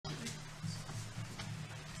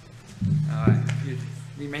You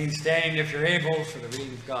remain standing if you're able for the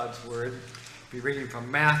reading of God's Word. We'll be reading from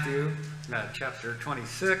Matthew chapter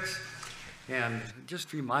 26, and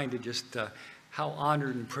just reminded how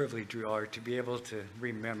honored and privileged we are to be able to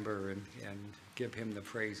remember and give him the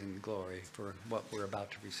praise and glory for what we're about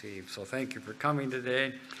to receive. So thank you for coming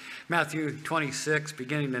today. Matthew 26,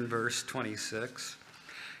 beginning in verse 26.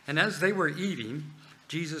 And as they were eating,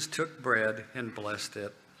 Jesus took bread and blessed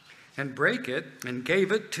it, and brake it, and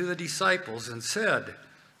gave it to the disciples, and said,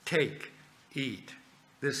 "Take, eat,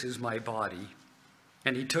 this is my body."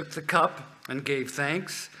 And he took the cup, and gave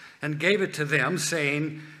thanks, and gave it to them,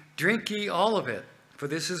 saying, "Drink ye all of it, for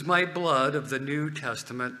this is my blood of the New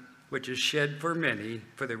Testament, which is shed for many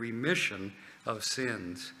for the remission of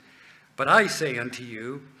sins. But I say unto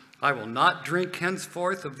you, I will not drink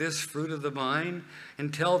henceforth of this fruit of the vine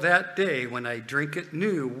until that day when I drink it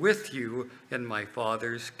new with you in my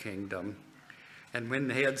Father's kingdom." And when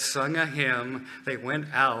they had sung a hymn, they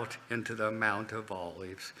went out into the Mount of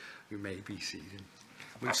Olives. You may be seated.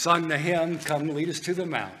 We've sung the hymn, "Come Lead Us to the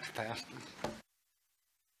Mount," Pastor.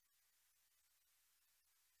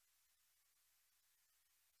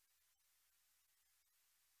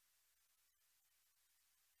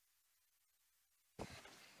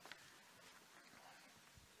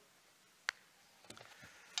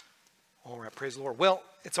 All right, praise the Lord. Well,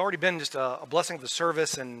 it's already been just a blessing of the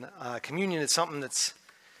service, and communion is something that's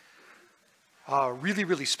really,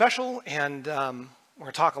 really special, and we're going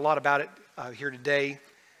to talk a lot about it here today.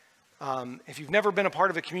 If you've never been a part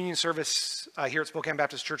of a communion service here at Spokane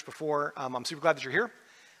Baptist Church before, I'm super glad that you're here.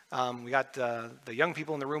 We got the young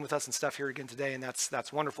people in the room with us and stuff here again today, and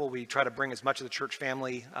that's wonderful. We try to bring as much of the church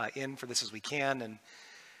family in for this as we can, and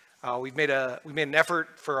we made an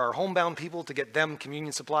effort for our homebound people to get them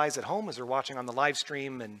communion supplies at home as they're watching on the live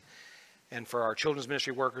stream, and for our children's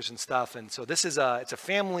ministry workers and stuff. And so this is it's a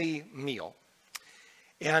family meal,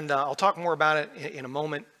 and I'll talk more about it in a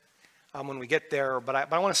moment when we get there. But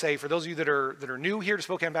I want to say, for those of you that are new here to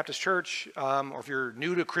Spokane Baptist Church, or if you're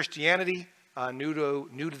new to Christianity, new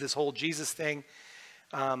to this whole Jesus thing,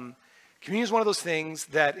 communion is one of those things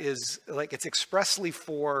that is like, it's expressly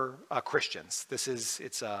for Christians.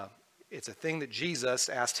 It's a thing that Jesus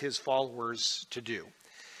asked his followers to do.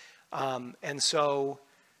 And so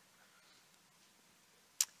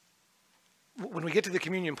when we get to the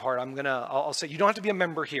communion part, I'll say you don't have to be a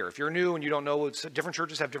member here. If you're new and you don't know, different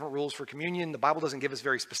churches have different rules for communion. The Bible doesn't give us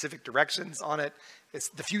very specific directions on it. It's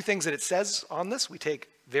the few things that it says on this we take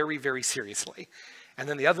very, very seriously. And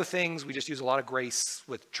then the other things, we just use a lot of grace.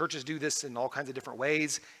 With churches do this in all kinds of different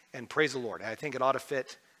ways, and praise the Lord. I think it ought to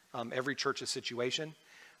fit every church's situation.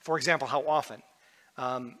 For example, how often?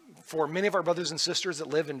 For many of our brothers and sisters that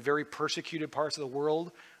live in very persecuted parts of the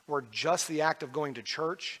world, where just the act of going to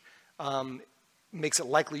church makes it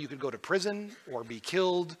likely you could go to prison or be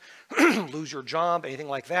killed, lose your job, anything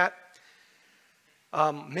like that.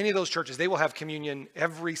 Many of those churches, they will have communion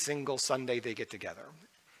every single Sunday they get together.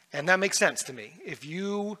 And that makes sense to me. If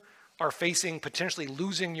you are facing potentially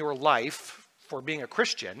losing your life for being a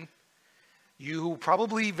Christian, you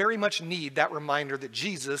probably very much need that reminder that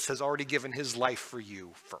Jesus has already given his life for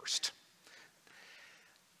you first.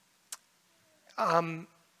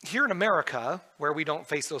 Here in America, where we don't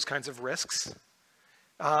face those kinds of risks,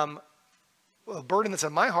 a burden that's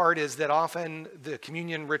on my heart is that often the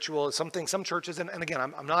communion ritual is something some churches, and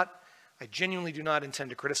again, I genuinely do not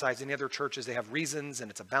intend to criticize any other churches. They have reasons,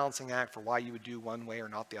 and it's a balancing act for why you would do one way or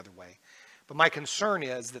not the other way. But my concern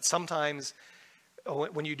is that sometimes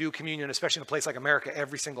when you do communion, especially in a place like America,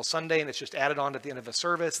 every single Sunday, and it's just added on at the end of a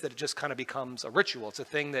service, that it just kind of becomes a ritual. It's a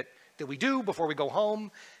thing that we do before we go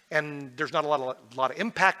home, and there's not a lot of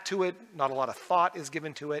impact to it, not a lot of thought is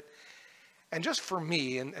given to it. And just for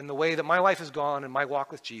me, and the way that my life has gone in my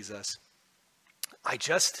walk with Jesus, I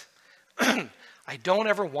don't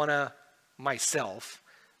ever want to myself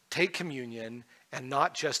take communion and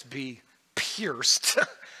not just be pierced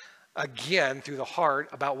again through the heart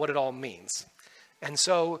about what it all means. And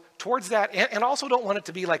so towards that, and also don't want it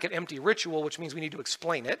to be like an empty ritual, which means we need to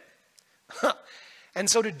explain it. And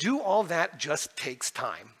so to do all that just takes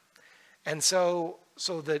time. And so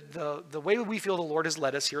the way we feel the Lord has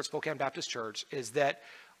led us here at Spokane Baptist Church is that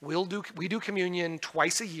we do communion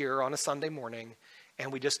twice a year on a Sunday morning,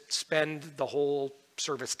 and we just spend the whole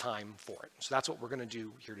service time for it. So that's what we're going to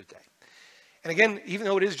do here today. And again, even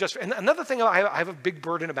though it is just, and another thing I have a big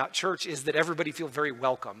burden about church is that everybody feel very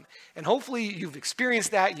welcome. And hopefully you've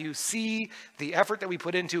experienced that. You see the effort that we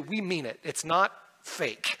put into, we mean it. It's not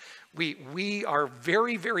fake. We are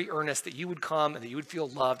very, very earnest that you would come and that you would feel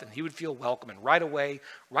loved and you would feel welcome and right away,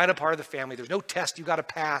 right a part of the family. There's no test you got to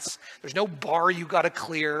pass. There's no bar you got to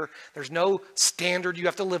clear. There's no standard you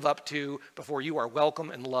have to live up to before you are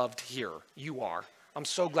welcome and loved here. You are. I'm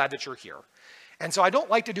so glad that you're here. And so I don't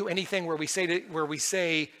like to do anything where we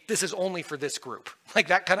say this is only for this group. Like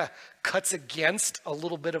that kind of cuts against a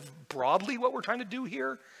little bit of broadly what we're trying to do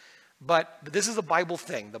here. But this is a Bible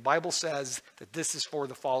thing. The Bible says that this is for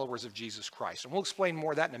the followers of Jesus Christ. And we'll explain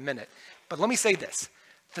more of that in a minute. But let me say this.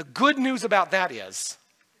 The good news about that is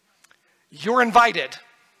you're invited.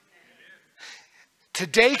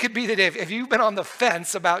 Today could be the day. If you've been on the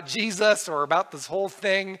fence about Jesus or about this whole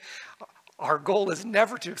thing, our goal is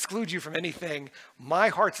never to exclude you from anything. My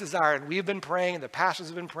heart's desire, and we've been praying, and the pastors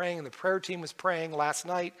have been praying, and the prayer team was praying last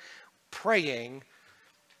night, praying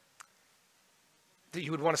that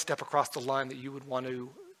you would want to step across the line, that you would want to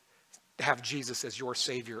have Jesus as your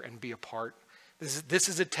Savior and be a part. This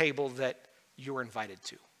is a table that you're invited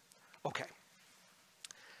to. Okay.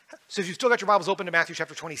 So if you've still got your Bibles open to Matthew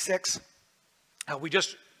chapter 26, you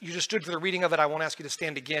just stood for the reading of it. I won't ask you to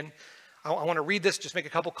stand again. I want to read this, just make a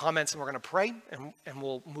couple comments, and we're going to pray, and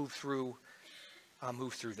we'll move through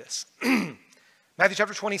this. Matthew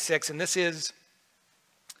chapter 26, and this is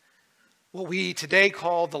what we today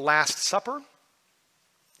call the Last Supper.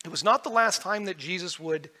 It was not the last time that Jesus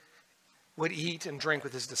would eat and drink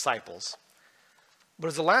with his disciples, but it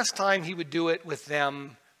was the last time he would do it with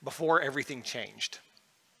them before everything changed.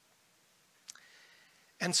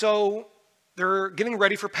 And so they're getting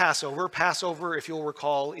ready for Passover. Passover, if you'll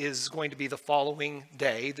recall, is going to be the following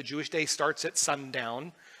day. The Jewish day starts at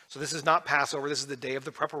sundown. So this is not Passover. This is the day of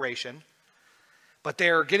the preparation. But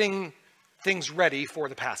they're getting things ready for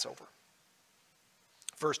the Passover.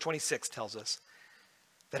 Verse 26 tells us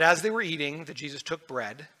that as they were eating, that Jesus took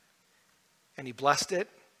bread, and he blessed it,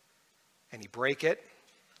 and he brake it,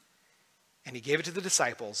 and he gave it to the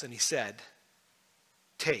disciples, and he said,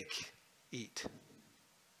 "Take, eat.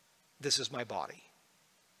 This is my body."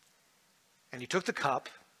 And he took the cup,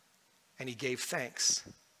 and he gave thanks,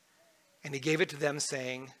 and he gave it to them,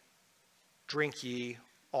 saying, "Drink ye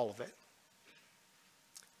all of it."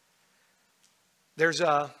 There's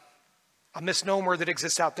a misnomer that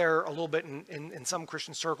exists out there a little bit in some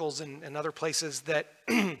Christian circles and other places that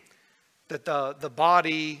that the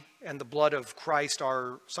body and the blood of Christ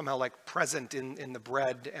are somehow like present in the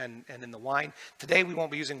bread and in the wine. Today we won't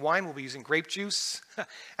be using wine, we'll be using grape juice.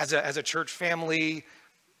 As a church family,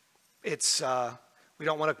 it's we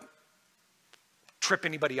don't want to trip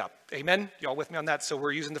anybody up. Amen? Y'all with me on that? So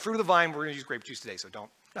we're using the fruit of the vine, we're going to use grape juice today, so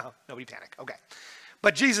nobody panic. Okay.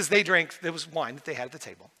 But Jesus, they drank, there was wine that they had at the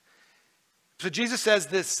table. So Jesus says,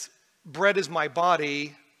 "This bread is my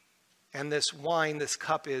body, and this wine, this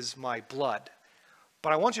cup is my blood."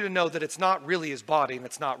 But I want you to know that it's not really his body, and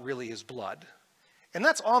it's not really his blood. And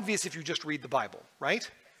that's obvious if you just read the Bible, right?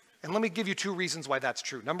 And let me give you two reasons why that's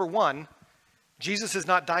true. Number one, Jesus has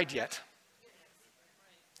not died yet.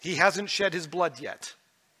 He hasn't shed his blood yet.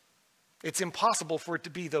 It's impossible for it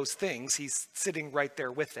to be those things. He's sitting right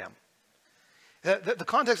there with them. The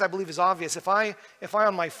context, I believe, is obvious. If I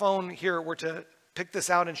on my phone here were to pick this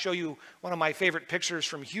out and show you one of my favorite pictures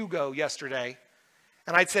from Hugo yesterday,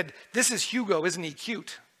 and I'd said, "This is Hugo, isn't he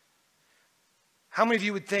cute?" How many of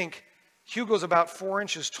you would think Hugo's about 4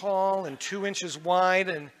 inches tall and 2 inches wide,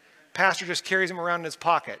 and Pastor just carries him around in his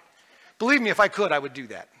pocket? Believe me, if I could, I would do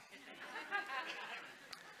that.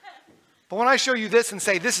 But when I show you this and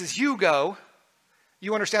say, "This is Hugo,"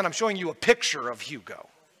 you understand I'm showing you a picture of Hugo.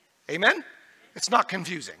 Amen? It's not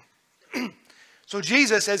confusing. So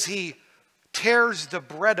Jesus, as he tears the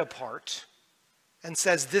bread apart and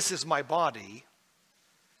says, "This is my body,"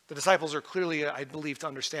 the disciples are clearly, I believe, to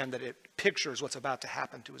understand that it pictures what's about to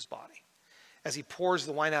happen to his body. As he pours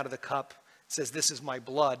the wine out of the cup, says, "This is my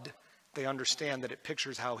blood," they understand that it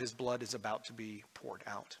pictures how his blood is about to be poured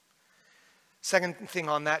out. Second thing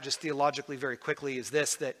on that, just theologically very quickly, is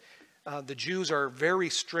this, that the Jews are very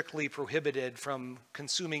strictly prohibited from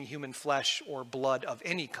consuming human flesh or blood of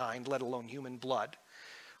any kind, let alone human blood.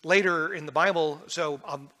 Later in the Bible, so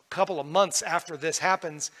a couple of months after this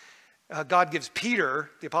happens, God gives Peter,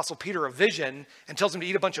 the Apostle Peter, a vision and tells him to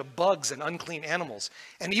eat a bunch of bugs and unclean animals.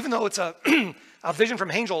 And even though it's a vision from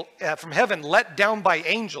heaven let down by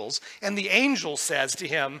angels, and the angel says to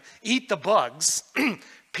him, "Eat the bugs,"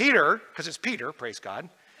 Peter, because it's Peter, praise God,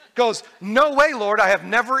 goes, "No way, Lord, I have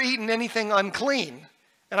never eaten anything unclean,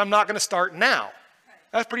 and I'm not going to start now."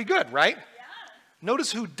 That's pretty good, right? Yeah.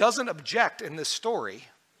 Notice who doesn't object in this story.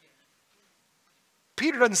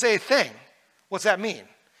 Peter doesn't say a thing. What's that mean?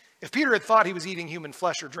 If Peter had thought he was eating human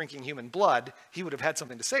flesh or drinking human blood, he would have had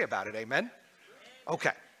something to say about it. Amen?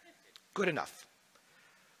 Okay, good enough.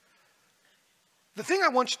 The thing I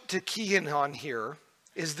want you to key in on here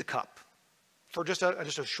is the cup. For just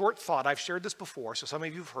a short thought, I've shared this before, so some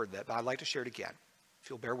of you have heard that, but I'd like to share it again, if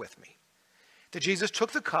you'll bear with me. That Jesus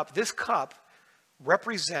took the cup. This cup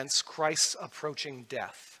represents Christ's approaching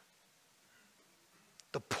death.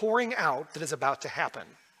 The pouring out that is about to happen.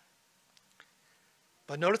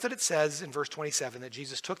 But notice that it says in verse 27 that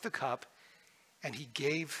Jesus took the cup and he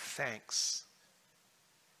gave thanks.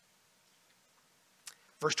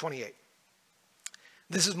 Verse 28.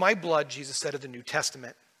 This is my blood, Jesus said of the New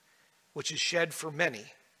Testament, which is shed for many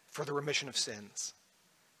for the remission of sins.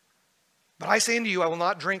 But I say unto you, I will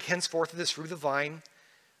not drink henceforth of this fruit of the vine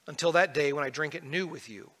until that day when I drink it new with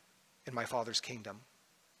you in my Father's kingdom.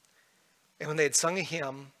 And when they had sung a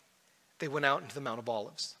hymn, they went out into the Mount of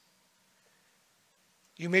Olives.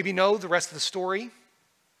 You maybe know the rest of the story.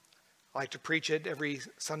 I like to preach it every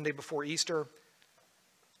Sunday before Easter.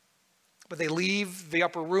 But they leave the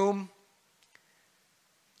upper room.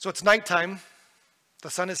 So it's nighttime. The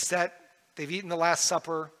sun is set. They've eaten the Last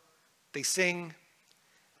Supper. They sing.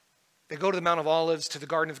 They go to the Mount of Olives, to the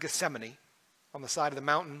Garden of Gethsemane on the side of the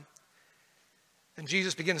mountain. And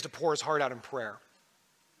Jesus begins to pour his heart out in prayer.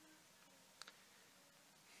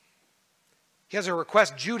 He has a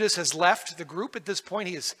request. Judas has left the group at this point.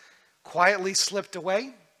 He has quietly slipped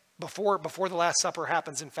away. Before the Last Supper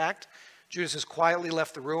happens, in fact, Judas has quietly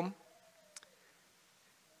left the room.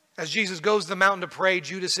 As Jesus goes to the mountain to pray,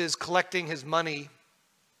 Judas is collecting his money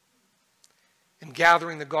and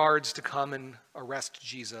gathering the guards to come and arrest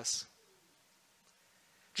Jesus.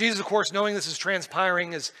 Jesus, of course, knowing this is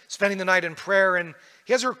transpiring, is spending the night in prayer, and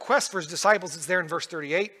he has a request for his disciples. It's there in verse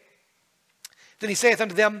 38. Then he saith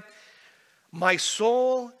unto them, my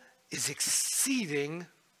soul is exceeding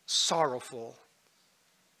sorrowful,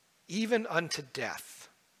 even unto death.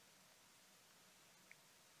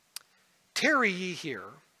 Tarry ye here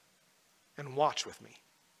and watch with me.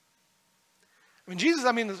 Jesus,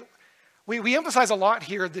 we emphasize a lot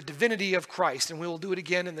here the divinity of Christ, and we will do it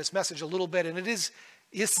again in this message a little bit, and it is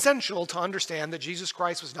essential to understand that Jesus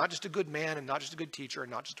Christ was not just a good man and not just a good teacher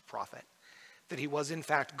and not just a prophet, that he was in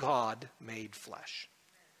fact God made flesh.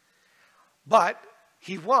 But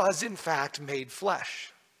he was in fact made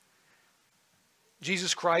flesh.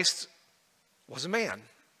 Jesus Christ was a man.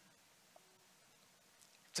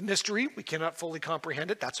 It's a mystery. We cannot fully comprehend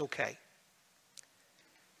it. That's okay.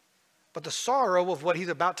 But the sorrow of what he's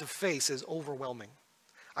about to face is overwhelming.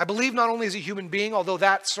 I believe not only as a human being, although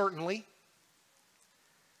that certainly,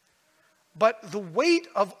 but the weight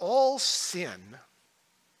of all sin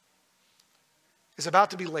is about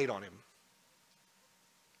to be laid on him.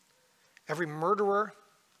 Every murderer,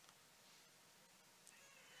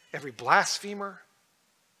 every blasphemer,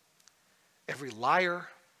 every liar,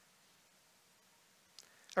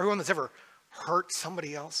 everyone that's ever hurt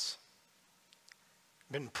somebody else,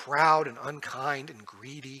 been proud and unkind and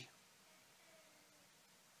greedy.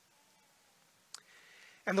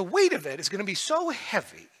 And the weight of it is going to be so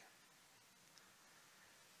heavy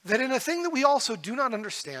that in a thing that we also do not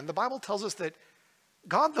understand, the Bible tells us that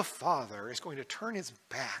God the Father is going to turn his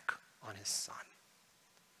back on his Son.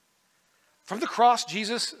 From the cross,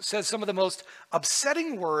 Jesus says some of the most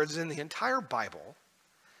upsetting words in the entire Bible.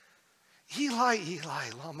 Eli, Eli,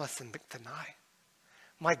 lama sabachthani.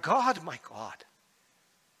 My God,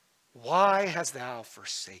 why hast thou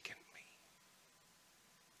forsaken me?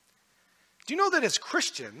 Do you know that as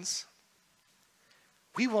Christians,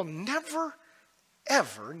 we will never,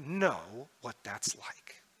 ever know what that's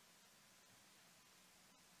like?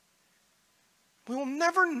 We will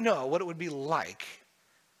never know what it would be like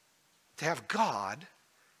to have God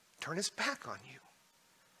turn his back on you.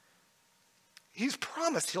 He's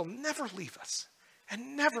promised he'll never leave us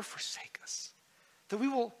and never forsake us, that we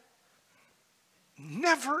will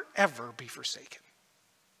never, ever be forsaken.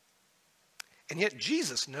 And yet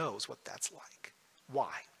Jesus knows what that's like.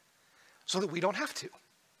 Why? So that we don't have to.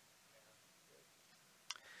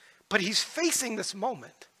 But he's facing this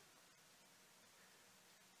moment.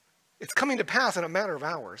 It's coming to pass in a matter of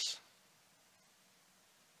hours.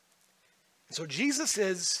 And so Jesus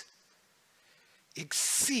is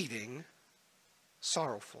exceeding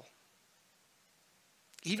sorrowful,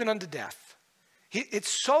 even unto death. It's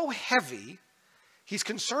so heavy, he's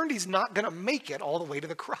concerned he's not going to make it all the way to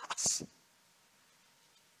the cross.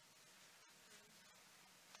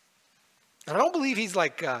 And I don't believe he's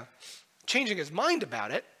changing his mind about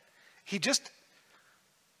it. He just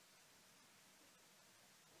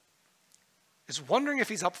is wondering if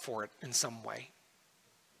he's up for it in some way.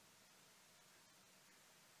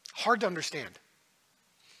 Hard to understand.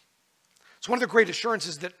 It's one of the great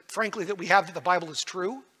assurances that, frankly, that we have that the Bible is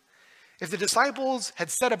true. If the disciples had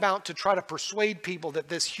set about to try to persuade people that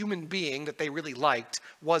this human being that they really liked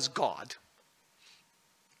was God,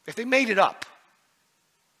 if they made it up,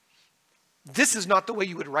 this is not the way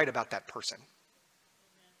you would write about that person.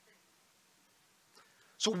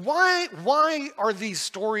 So why are these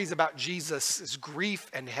stories about Jesus' grief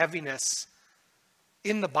and heaviness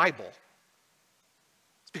in the Bible?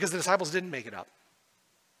 It's because the disciples didn't make it up.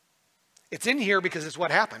 It's in here because it's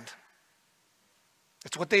what happened.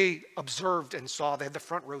 It's what they observed and saw. They had the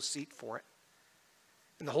front row seat for it.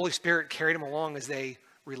 And the Holy Spirit carried them along as they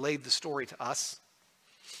relayed the story to us.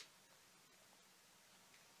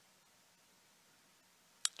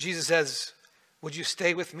 Jesus says, would you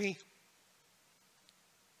stay with me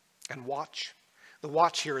and watch? The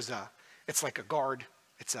watch here it's like a guard.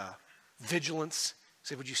 It's a vigilance. He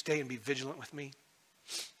said, would you stay and be vigilant with me?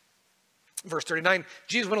 Verse 39,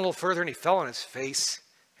 Jesus went a little further and he fell on his face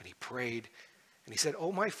and he prayed. And he said,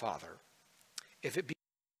 oh, my Father, if it be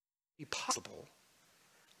possible,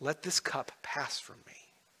 let this cup pass from me.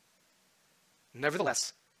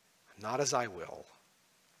 Nevertheless, not as I will,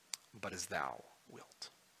 but as thou wilt.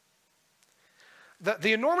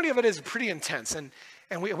 The enormity of it is pretty intense. And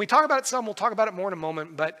we talk about it some, we'll talk about it more in a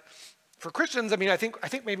moment. But for Christians, I mean, I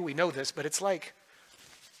think maybe we know this, but it's like,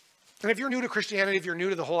 and if you're new to Christianity, if you're new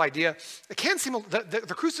to the whole idea, it can seem,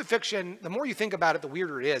 the crucifixion, the more you think about it, the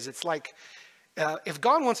weirder it is. It's like, if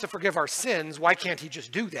God wants to forgive our sins, why can't he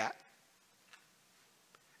just do that?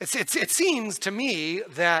 It seems to me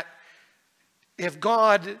that if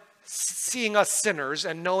God, seeing us sinners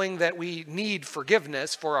and knowing that we need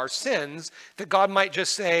forgiveness for our sins, that God might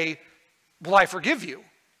just say, well, I forgive you.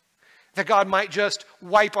 That God might just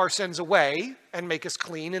wipe our sins away and make us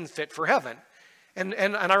clean and fit for heaven. And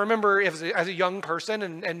I remember as a young person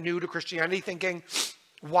and new to Christianity thinking,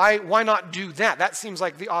 why not do that? That seems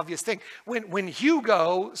like the obvious thing. When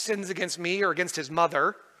Hugo sins against me or against his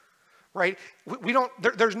mother, right,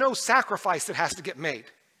 there's no sacrifice that has to get made.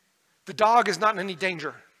 The dog is not in any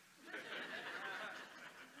danger.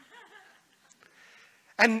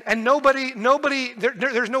 And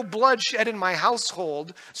there's no bloodshed in my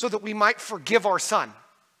household so that we might forgive our son.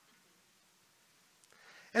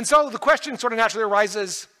 And so the question sort of naturally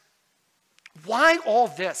arises, why all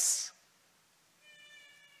this?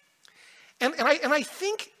 And I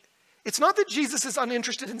think it's not that Jesus is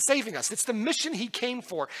uninterested in saving us. It's the mission he came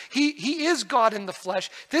for. He is God in the flesh.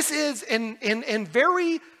 This is, in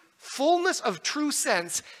very fullness of true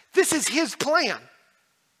sense, this is his plan.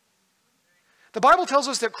 The Bible tells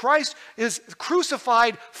us that Christ is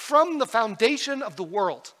crucified from the foundation of the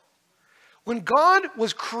world. When God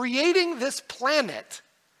was creating this planet,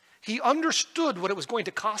 he understood what it was going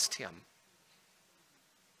to cost him.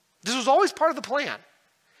 This was always part of the plan.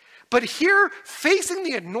 But here, facing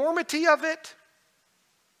the enormity of it,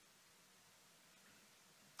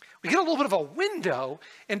 we get a little bit of a window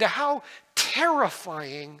into how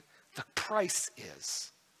terrifying the price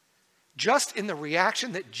is, just in the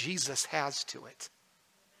reaction that Jesus has to it.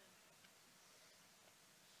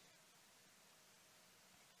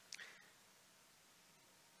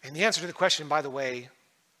 And the answer to the question, by the way,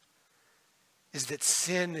 is that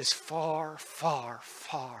sin is far, far,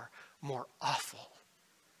 far more awful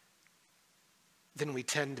than we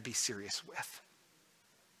tend to be serious with.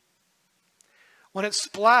 When it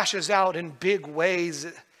splashes out in big ways,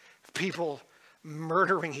 people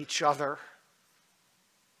murdering each other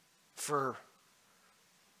for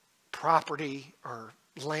property or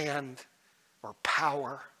land or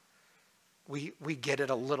power, we get it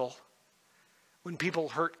a little. When people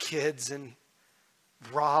hurt kids and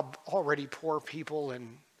rob already poor people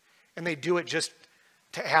and they do it just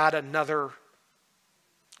to add another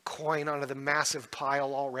coin onto the massive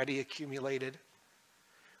pile already accumulated,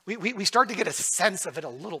 we start to get a sense of it a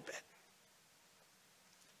little bit.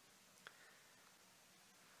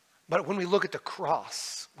 But when we look at the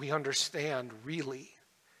cross, we understand really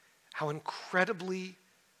how incredibly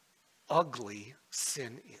ugly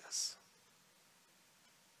sin is.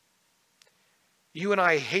 You and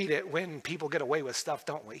I hate it when people get away with stuff,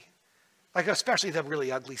 don't we? Like especially the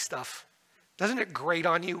really ugly stuff. Doesn't it grate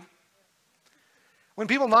on you? When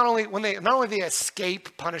people not only they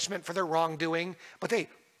escape punishment for their wrongdoing, but they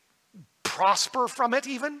prosper from it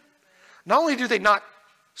even. Not only do they not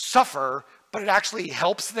suffer, but it actually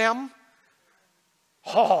helps them.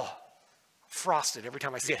 Oh, frosted every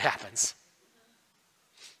time I see it happens.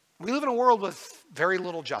 We live in a world with very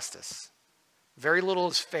little justice. Very little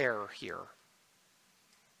is fair here.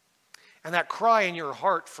 And that cry in your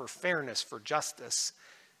heart for fairness, for justice,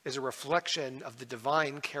 is a reflection of the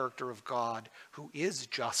divine character of God, who is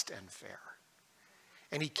just and fair.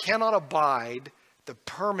 And he cannot abide the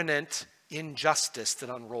permanent injustice that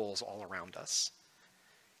unrolls all around us.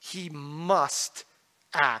 He must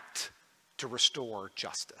act to restore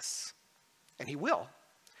justice. And he will.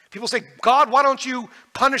 People say, God, why don't you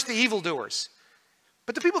punish the evildoers?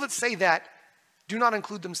 But the people that say that do not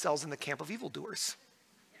include themselves in the camp of evildoers.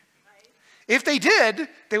 If they did,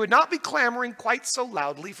 they would not be clamoring quite so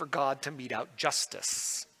loudly for God to mete out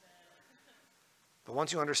justice. But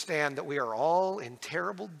once you understand that we are all in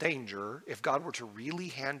terrible danger if God were to really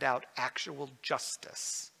hand out actual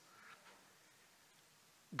justice,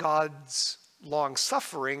 God's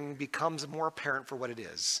long-suffering becomes more apparent for what it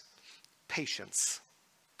is: patience.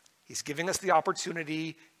 He's giving us the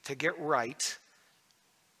opportunity to get right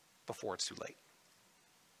before it's too late.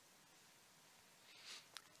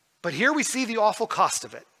 But here we see the awful cost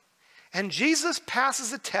of it. And Jesus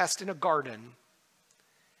passes a test in a garden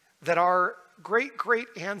that our great-great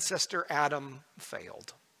ancestor Adam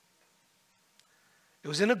failed. It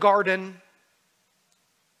was in a garden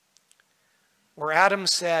where Adam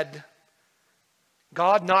said,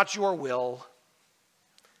 God, not your will,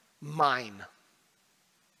 mine.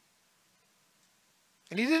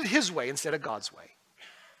 And he did it his way instead of God's way.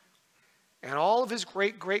 And all of his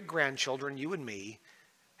great-great-grandchildren, you and me,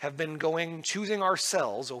 have been choosing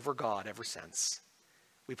ourselves over God ever since.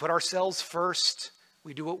 We put ourselves first.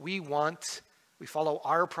 We do what we want. We follow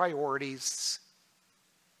our priorities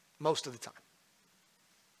most of the time.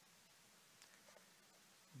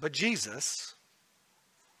 But Jesus,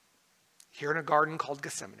 here in a garden called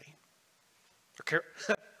Gethsemane,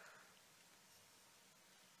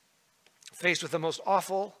 faced with the most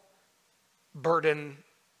awful burden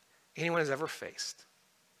anyone has ever faced,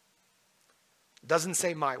 doesn't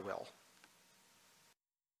say my will.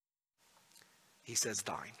 He says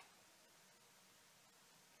thine.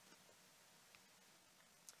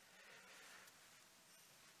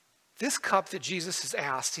 This cup that Jesus has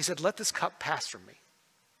asked, he said, let this cup pass from me.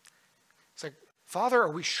 It's like, Father,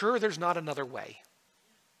 are we sure there's not another way?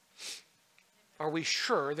 Are we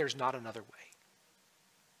sure there's not another way?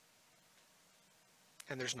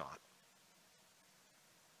 And there's not.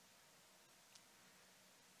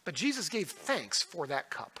 But Jesus gave thanks for that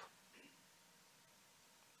cup.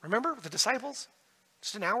 Remember the disciples?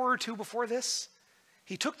 Just an hour or two before this,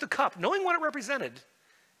 he took the cup, knowing what it represented,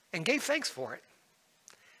 and gave thanks for it.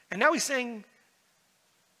 And now he's saying,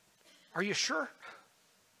 are you sure?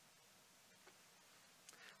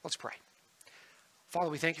 Let's pray. Father,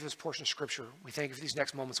 we thank you for this portion of Scripture. We thank you for these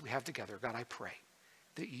next moments we have together. God, I pray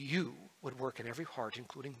that you would work in every heart,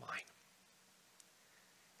 including mine.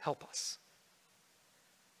 Help us.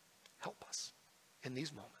 Help us in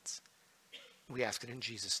these moments. We ask it in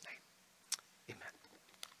Jesus' name. Amen.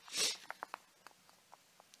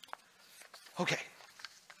 Okay.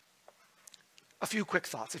 A few quick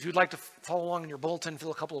thoughts. If you'd like to follow along in your bulletin, fill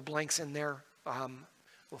a couple of blanks in there.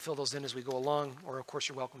 We'll fill those in as we go along, or of course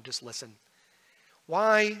you're welcome to just listen.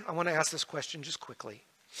 Why, I want to ask this question just quickly.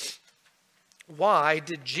 Why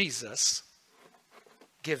did Jesus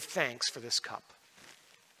give thanks for this cup?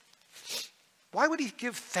 Why would he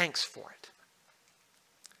give thanks for it?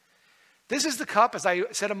 This is the cup, as I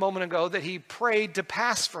said a moment ago, that he prayed to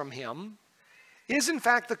pass from him, is in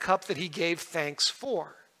fact the cup that he gave thanks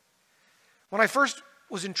for. When I first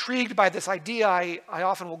was intrigued by this idea, I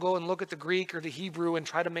often will go and look at the Greek or the Hebrew and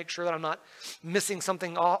try to make sure that I'm not missing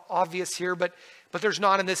something obvious here, but there's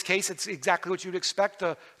not in this case. It's exactly what you'd expect.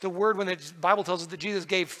 The word, when the Bible tells us that Jesus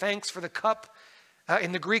gave thanks for the cup,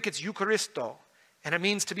 in the Greek it's Eucharisto, and it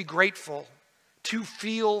means to be grateful, to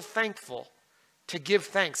feel thankful, to give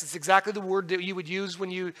thanks. It's exactly the word that you would use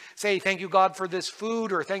when you say, thank you, God, for this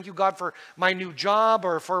food, or thank you, God, for my new job,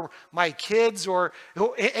 or for my kids, or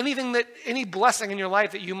anything any blessing in your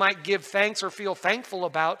life that you might give thanks or feel thankful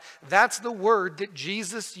about. That's the word that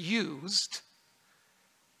Jesus used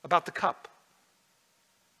about the cup.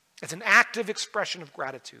 It's an active expression of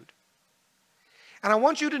gratitude. And I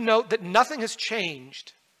want you to note that nothing has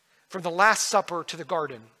changed from the Last Supper to the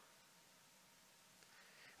garden.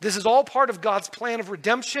 This is all part of God's plan of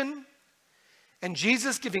redemption, and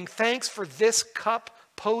Jesus giving thanks for this cup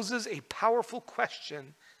poses a powerful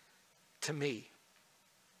question to me,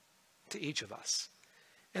 to each of us.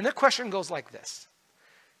 And that question goes like this: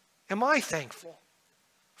 am I thankful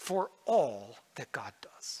for all that God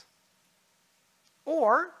does?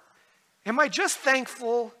 Or am I just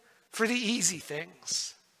thankful for the easy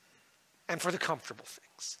things and for the comfortable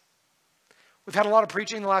things? We've had a lot of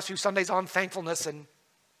preaching the last few Sundays on thankfulness, and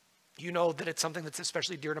you know that it's something that's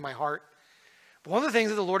especially dear to my heart. But one of the things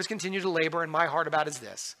that the Lord has continued to labor in my heart about is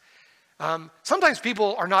this. Sometimes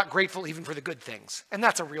people are not grateful even for the good things, and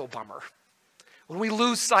that's a real bummer. When we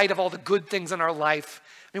lose sight of all the good things in our life,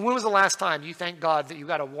 I mean, when was the last time you thanked God that you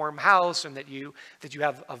got a warm house and that you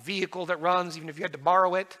have a vehicle that runs, even if you had to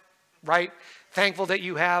borrow it, right? Thankful that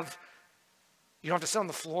you don't have to sit on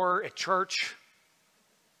the floor at church.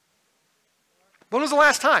 When was the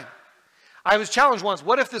last time? I was challenged once,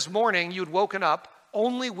 what if this morning you'd woken up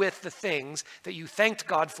only with the things that you thanked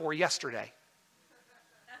God for yesterday?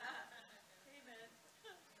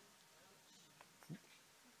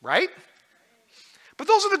 Right? But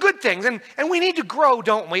those are the good things, and we need to grow,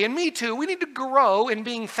 don't we? And me too. We need to grow in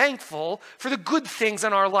being thankful for the good things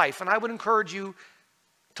in our life, and I would encourage you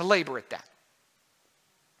to labor at that.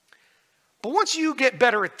 But once you get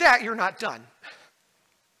better at that, you're not done.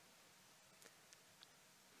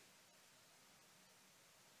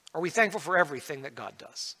 Are we thankful for everything that God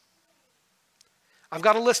does? I've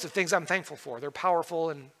got a list of things I'm thankful for. They're powerful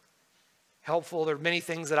and helpful. There are many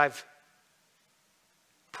things that I've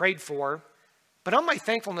prayed for. But on my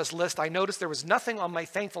thankfulness list, I noticed there was nothing on my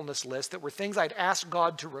thankfulness list that were things I'd asked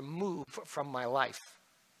God to remove from my life.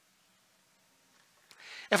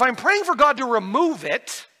 If I'm praying for God to remove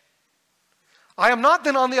it, I am not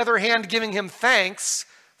then, on the other hand, giving him thanks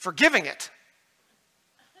for giving it.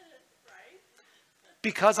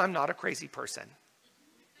 Because I'm not a crazy person.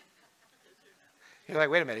 You're like,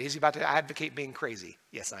 wait a minute, he's about to advocate being crazy.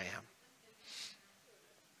 Yes, I am.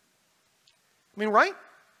 I mean, right?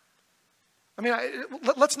 I mean,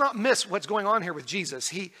 let's not miss what's going on here with Jesus.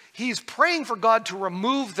 He's praying for God to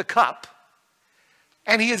remove the cup,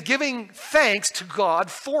 and he is giving thanks to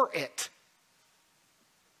God for it.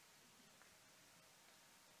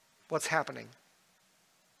 What's happening?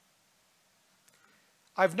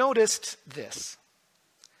 I've noticed this,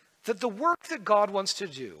 that the work that God wants to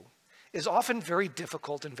do is often very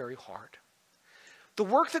difficult and very hard. The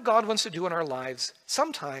work that God wants to do in our lives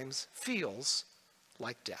sometimes feels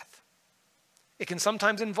like death. It can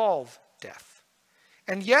sometimes involve death.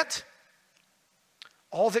 And yet,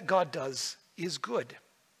 all that God does is good.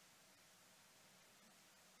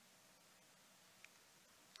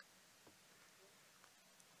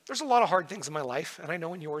 There's a lot of hard things in my life, and I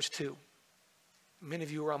know in yours too. Many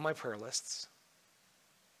of you are on my prayer lists.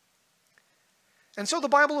 And so the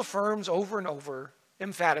Bible affirms over and over,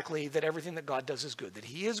 emphatically, that everything that God does is good, that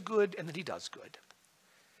he is good and that he does good.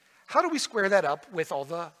 How do we square that up with all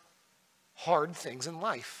the hard things in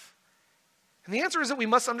life? And the answer is that we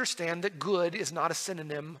must understand that good is not a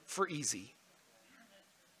synonym for easy.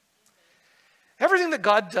 Everything that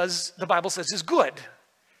God does, the Bible says, is good.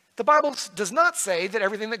 The Bible does not say that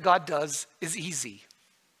everything that God does is easy.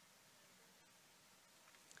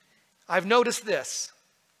 I've noticed this.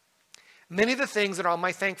 Many of the things that are on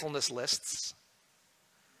my thankfulness lists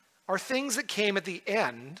are things that came at the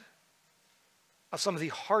end of some of the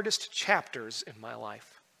hardest chapters in my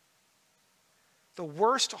life. The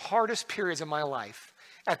worst, hardest periods of my life,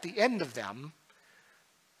 at the end of them,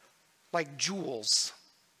 like jewels,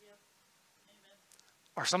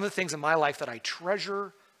 are some of the things in my life that I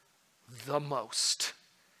treasure the most.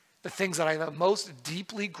 The things that I'm the most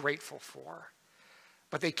deeply grateful for.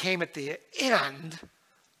 But they came at the end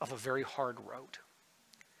of a very hard road.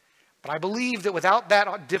 But I believe that without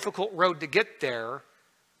that difficult road to get there,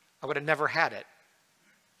 I would have never had it.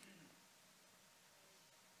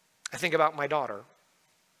 I think about my daughter.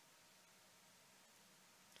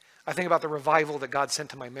 I think about the revival that God sent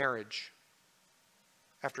to my marriage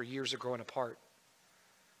after years of growing apart.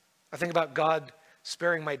 I think about God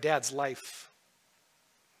sparing my dad's life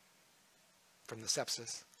from the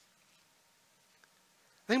sepsis.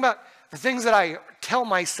 Think about the things that I tell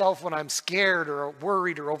myself when I'm scared or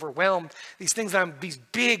worried or overwhelmed. These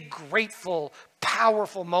big, grateful,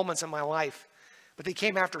 powerful moments in my life. But they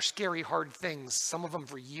came after scary, hard things, some of them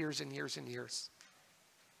for years and years and years.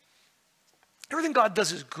 Everything God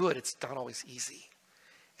does is good. It's not always easy.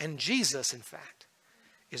 And Jesus, in fact,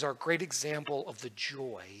 is our great example of the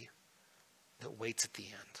joy that waits at the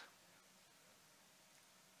end.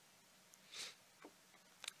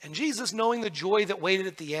 And Jesus, knowing the joy that waited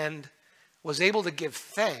at the end, was able to give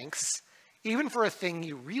thanks even for a thing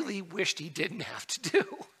he really wished he didn't have to do.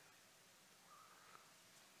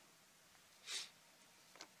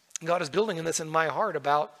 God is building in this in my heart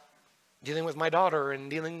about dealing with my daughter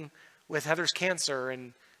and dealing with Heather's cancer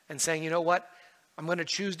and saying, you know what? I'm going to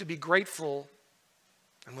choose to be grateful.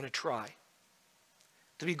 I'm going to try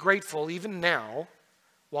to be grateful even now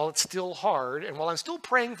while it's still hard and while I'm still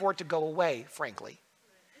praying for it to go away, frankly.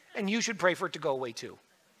 And you should pray for it to go away too.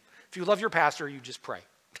 If you love your pastor, you just pray.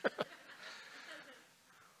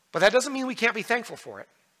 But that doesn't mean we can't be thankful for it.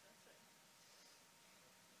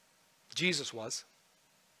 Jesus was.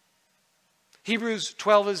 Hebrews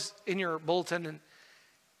 12 is in your bulletin, and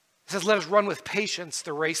it says, let us run with patience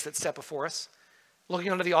the race that's set before us,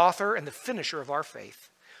 looking unto the author and the finisher of our faith,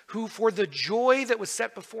 who for the joy that was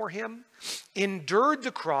set before him endured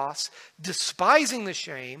the cross, despising the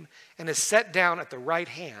shame, and is set down at the right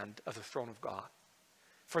hand of the throne of God.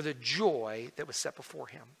 For the joy that was set before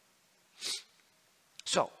him.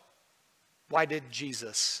 So, why did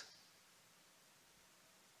Jesus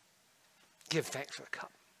give thanks for the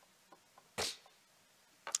cup?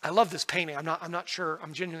 I love this painting. I'm not sure,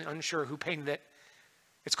 I'm genuinely unsure who painted it.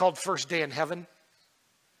 It's called First Day in Heaven.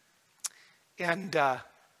 And I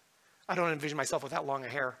don't envision myself with that long a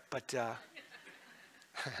hair, but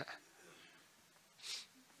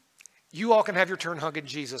you all can have your turn hugging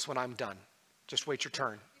Jesus when I'm done. Just wait your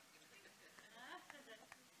turn.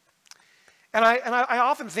 And I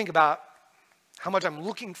often think about how much I'm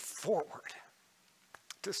looking forward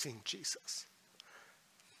to seeing Jesus.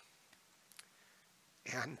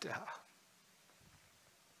 And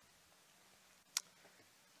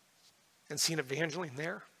seeing Evangeline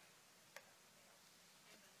there.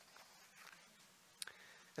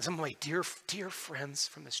 And some of my dear friends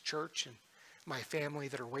from this church and my family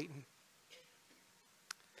that are waiting.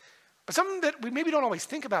 But something that we maybe don't always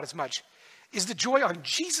think about as much is the joy on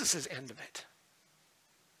Jesus' end of it.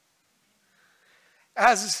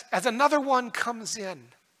 As another one comes in,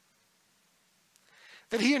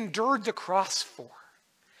 that he endured the cross for,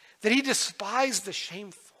 that he despised the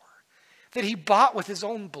shame for, that he bought with his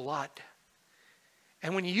own blood.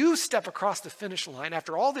 And when you step across the finish line,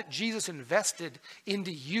 after all that Jesus invested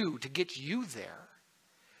into you to get you there,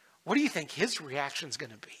 what do you think his reaction is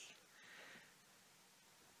going to be?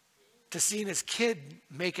 To seeing his kid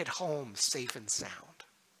make it home safe and sound.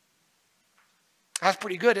 That's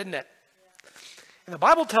pretty good, isn't it? And the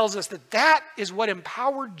Bible tells us that that is what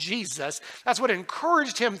empowered Jesus. That's what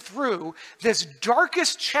encouraged him through this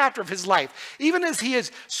darkest chapter of his life. Even as he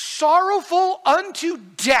is sorrowful unto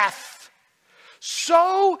death,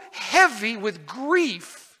 so heavy with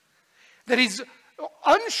grief that he's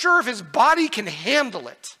unsure if his body can handle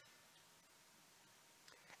it.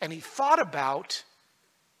 And he thought about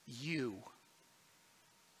you.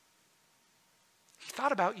 He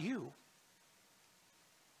thought about you.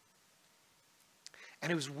 And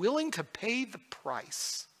he was willing to pay the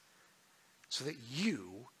price so that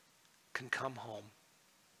you can come home.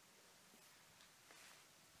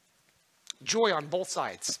 Joy on both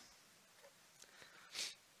sides.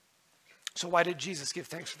 So why did Jesus give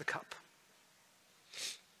thanks for the cup?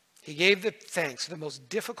 He gave the thanks for the most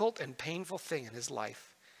difficult and painful thing in his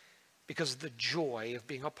life because of the joy of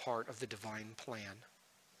being a part of the divine plan.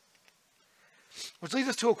 Which leads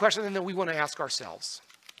us to a question that we want to ask ourselves.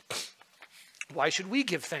 Why should we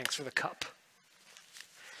give thanks for the cup?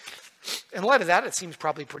 In light of that, it seems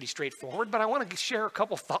probably pretty straightforward, but I want to share a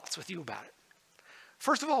couple thoughts with you about it.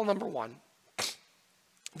 First of all, number one,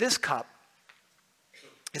 this cup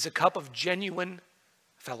is a cup of genuine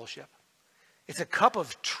fellowship. It's a cup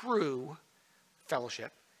of true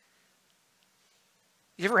fellowship.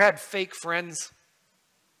 You ever had fake friends?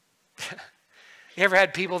 You ever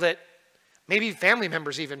had people that, maybe family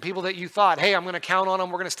members even, people that you thought, hey, I'm going to count on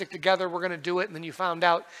them, we're going to stick together, we're going to do it, and then you found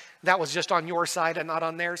out that was just on your side and not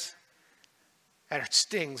on theirs? That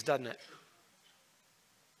stings, doesn't it?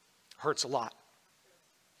 Hurts a lot.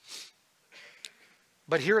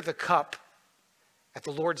 But here at the cup, at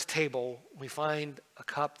the Lord's table, we find a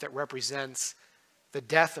cup that represents the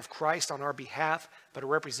death of Christ on our behalf, but it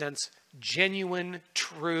represents genuine,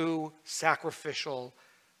 true, sacrificial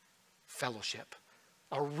fellowship.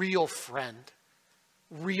 A real friend,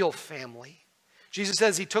 real family. Jesus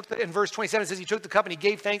says in verse 27, it says he took the cup and he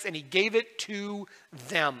gave thanks and he gave it to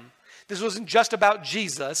them. This wasn't just about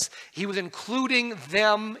Jesus. He was including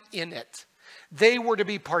them in it. They were to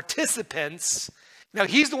be participants. Now,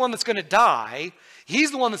 he's the one that's going to die.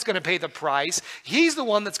 He's the one that's going to pay the price. He's the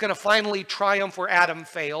one that's going to finally triumph where Adam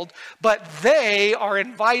failed. But they are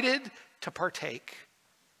invited to partake.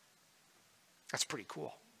 That's pretty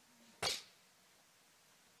cool.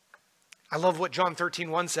 I love what John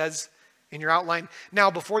 13:1 says in your outline. Now,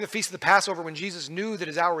 before the feast of the Passover, when Jesus knew that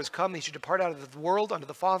his hour was come, he should depart out of the world unto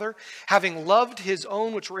the Father. Having loved his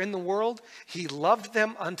own which were in the world, he loved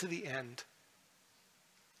them unto the end.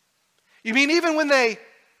 You mean even when they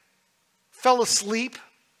fell asleep,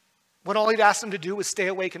 when all he'd asked them to do was stay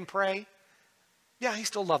awake and pray? Yeah, he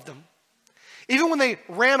still loved them. Even when they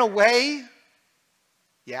ran away?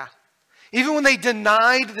 Yeah. Even when they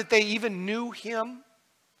denied that they even knew him?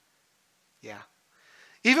 Yeah.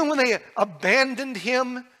 Even when they abandoned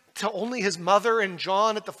him to only his mother and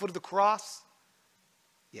John at the foot of the cross?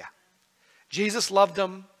 Yeah. Jesus loved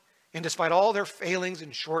them, and despite all their failings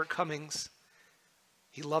and shortcomings,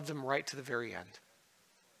 he loved them right to the very end.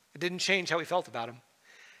 It didn't change how he felt about him.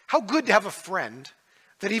 How good to have a friend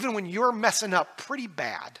that even when you're messing up pretty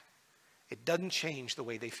bad, it doesn't change the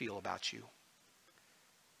way they feel about you.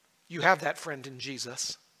 You have that friend in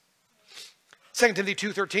Jesus. 2 Timothy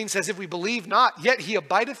 2:13 says, if we believe not, yet he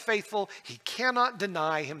abideth faithful, he cannot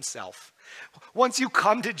deny himself. Once you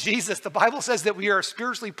come to Jesus, the Bible says that we are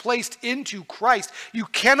spiritually placed into Christ. You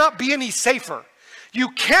cannot be any safer.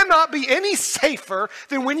 You cannot be any safer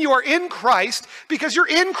than when you are in Christ, because you're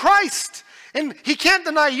in Christ. And he can't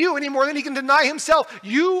deny you any more than he can deny himself.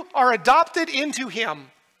 You are adopted into him.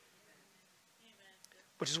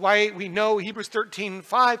 Which is why we know Hebrews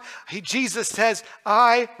 13:5, Jesus says,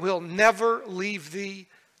 I will never leave thee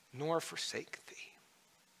nor forsake thee.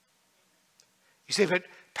 You say, but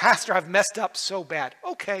Pastor, I've messed up so bad.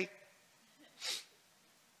 Okay.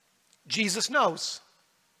 Jesus knows.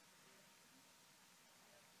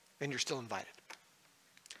 And you're still invited.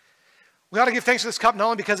 We ought to give thanks for this cup, not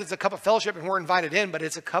only because it's a cup of fellowship and we're invited in, but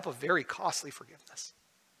it's a cup of very costly forgiveness.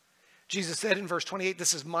 Jesus said in verse 28,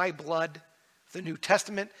 this is my blood, the New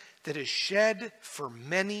Testament, that is shed for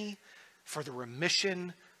many for the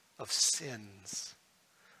remission of sins.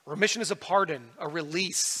 Remission is a pardon, a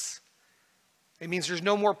release. It means there's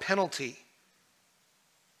no more penalty.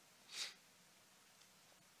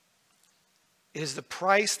 It is the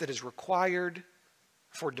price that is required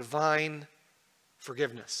for divine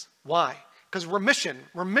forgiveness. Why? Because remission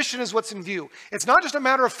is what's in view. It's not just a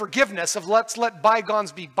matter of forgiveness, of let's let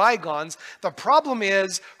bygones be bygones. The problem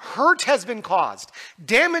is hurt has been caused.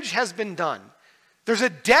 Damage has been done. There's a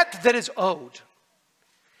debt that is owed.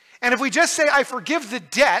 And if we just say, I forgive the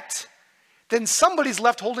debt, then somebody's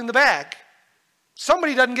left holding the bag.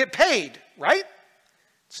 Somebody doesn't get paid, right?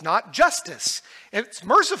 It's not justice. It's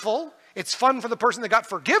merciful. It's fun for the person that got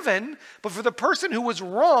forgiven, but for the person who was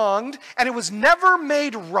wronged and it was never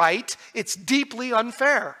made right, it's deeply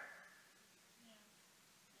unfair.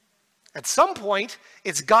 At some point,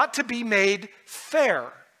 it's got to be made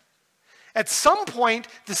fair. At some point,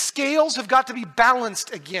 the scales have got to be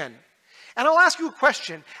balanced again. And I'll ask you a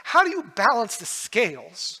question. How do you balance the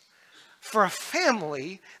scales for a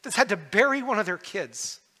family that's had to bury one of their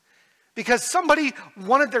kids because somebody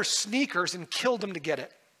wanted their sneakers and killed them to get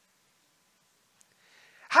it?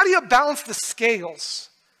 How do you balance the scales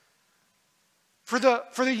for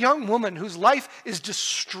the young woman whose life is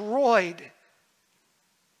destroyed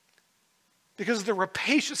because of the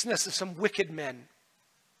rapaciousness of some wicked men?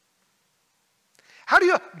 How do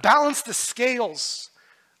you balance the scales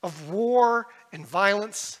of war and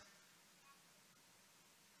violence?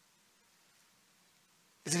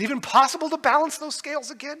 Is it even possible to balance those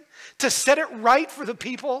scales again? To set it right for the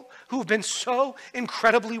people who have been so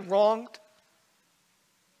incredibly wronged?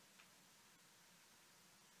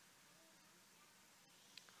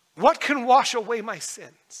 What can wash away my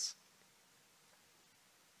sins?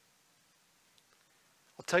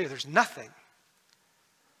 I'll tell you, there's nothing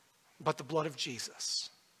but the blood of Jesus.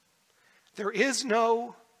 There is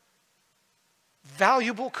no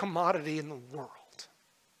valuable commodity in the world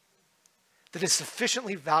that is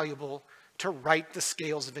sufficiently valuable to right the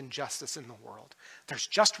scales of injustice in the world. There's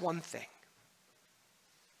just one thing,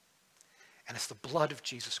 and it's the blood of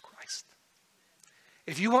Jesus Christ.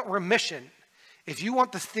 If you want remission, if you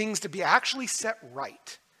want the things to be actually set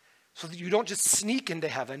right, so that you don't just sneak into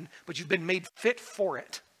heaven, but you've been made fit for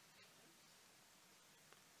it,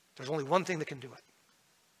 there's only one thing that can do it,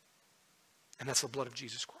 and that's the blood of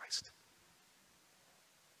Jesus Christ.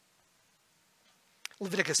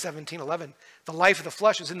 Leviticus 17:11, the life of the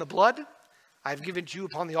flesh is in the blood. I have given to you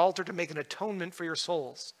upon the altar to make an atonement for your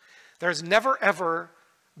souls. There has never, ever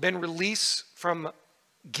been release from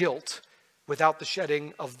guilt without the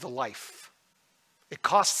shedding of the life. It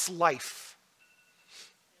costs life.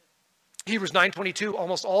 Hebrews 9:22,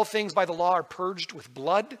 almost all things by the law are purged with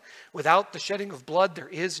blood. Without the shedding of blood, there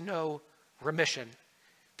is no remission.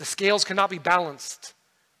 The scales cannot be balanced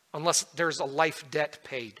unless there's a life debt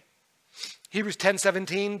paid. Hebrews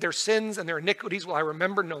 10:17, their sins and their iniquities will I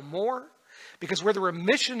remember no more, because where the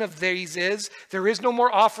remission of these is, there is no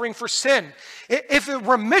more offering for sin. If the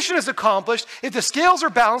remission is accomplished, if the scales are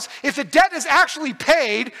balanced, if the debt is actually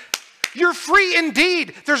paid, You're free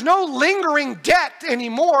indeed. There's no lingering debt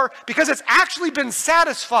anymore because it's actually been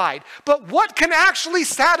satisfied. But what can actually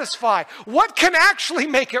satisfy? What can actually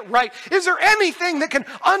make it right? Is there anything that can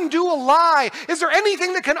undo a lie? Is there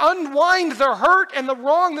anything that can unwind the hurt and the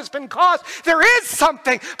wrong that's been caused? There is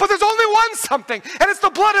something, but there's only one something, and it's the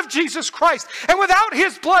blood of Jesus Christ. And without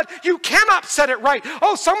his blood, you cannot set it right.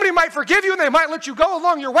 Oh, somebody might forgive you and they might let you go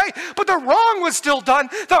along your way, but the wrong was still done.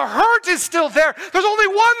 The hurt is still there. There's only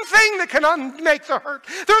one thing that can unmake the hurt.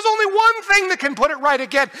 There's only one thing that can put it right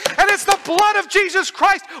again, and it's the blood of Jesus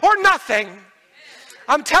Christ or nothing.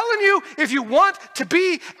 I'm telling you, if you want to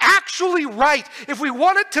be actually right, if we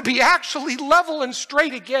want it to be actually level and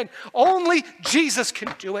straight again, only Jesus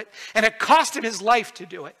can do it, and it cost him his life to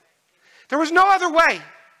do it. There was no other way.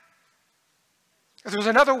 If there was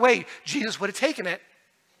another way, Jesus would have taken it.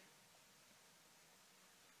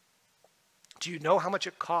 Do you know how much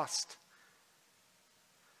it cost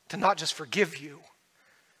to not just forgive you,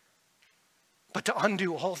 but to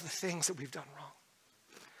undo all the things that we've done wrong?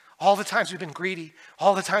 All the times we've been greedy,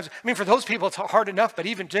 all the times, I mean, for those people it's hard enough, but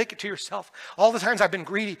even take it to yourself. All the times I've been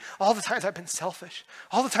greedy, all the times I've been selfish,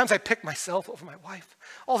 all the times I picked myself over my wife,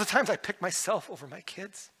 all the times I picked myself over my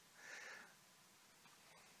kids.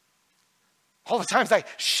 All the times I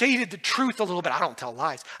shaded the truth a little bit. I don't tell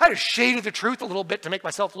lies. I just shaded the truth a little bit to make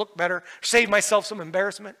myself look better, save myself some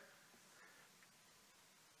embarrassment.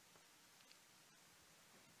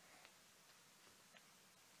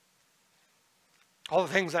 All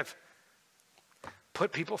the things I've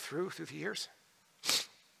put people through the years.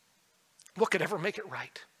 What could ever make it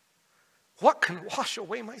right? What can wash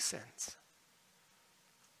away my sins?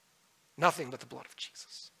 Nothing but the blood of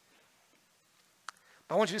Jesus.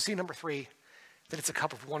 But I want you to see, number 3, that it's a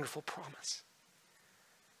cup of wonderful promise.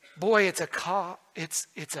 Boy, it's a cup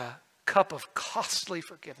of costly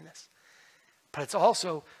forgiveness. But it's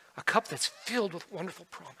also a cup that's filled with wonderful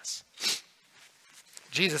promise.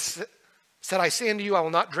 Jesus said, I say unto you, I will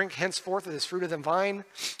not drink henceforth of this fruit of the vine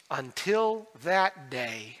until that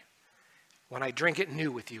day when I drink it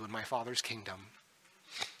new with you in my Father's kingdom.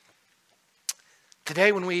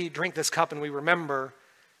 Today, when we drink this cup and we remember,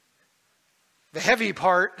 the heavy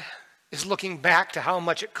part is looking back to how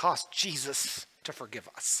much it cost Jesus to forgive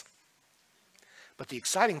us. But the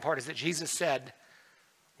exciting part is that Jesus said,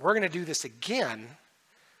 we're going to do this again,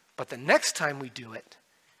 but the next time we do it,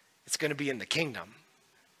 it's going to be in the kingdom.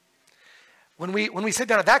 When we sit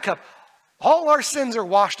down at that cup, all our sins are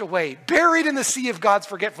washed away, buried in the sea of God's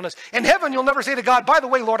forgetfulness. In heaven, you'll never say to God, by the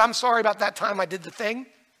way, Lord, I'm sorry about that time I did the thing.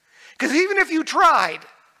 Because even if you tried,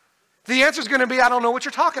 the answer is going to be, I don't know what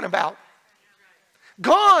you're talking about.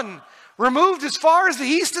 Gone, removed as far as the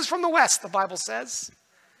east is from the west, the Bible says.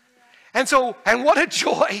 And what a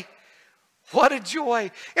joy. What a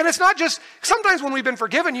joy. And it's not just, sometimes when we've been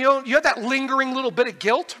forgiven, you have that lingering little bit of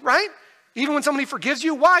guilt, right? Even when somebody forgives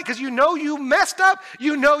you, why? Because you know you messed up.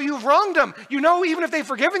 You know you've wronged them. You know even if they've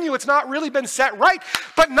forgiven you, it's not really been set right.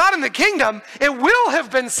 But not in the kingdom. It will have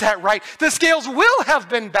been set right. The scales will have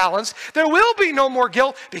been balanced. There will be no more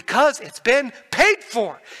guilt because it's been paid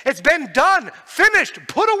for. It's been done, finished,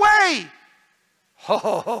 put away. Ho,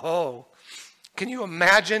 ho, ho, ho. Can you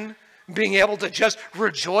imagine being able to just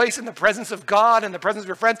rejoice in the presence of God and the presence of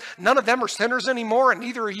your friends? None of them are sinners anymore, and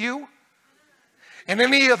neither are you. And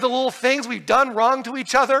any of the little things we've done wrong to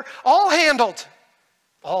each other, all handled.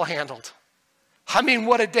 All handled. I mean,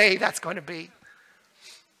 what a day that's going to be.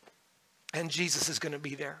 And Jesus is going to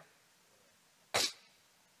be there.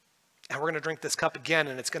 And we're going to drink this cup again,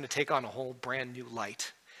 and it's going to take on a whole brand new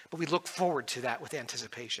light. But we look forward to that with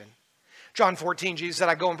anticipation. John 14, Jesus said,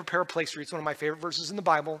 I go and prepare a place for you. It's one of my favorite verses in the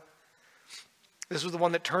Bible. This was the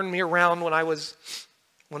one that turned me around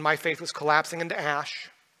when my faith was collapsing into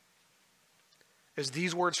ash. Is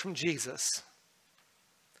these words from Jesus.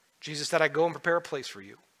 Jesus said, I go and prepare a place for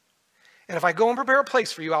you. And if I go and prepare a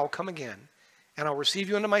place for you, I will come again, and I'll receive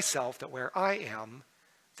you unto myself, that where I am,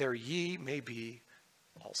 there ye may be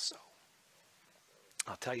also.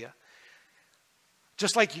 I'll tell you,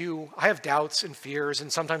 just like you, I have doubts and fears,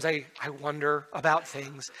 and sometimes I wonder about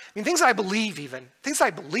things. I mean, things I believe even. Things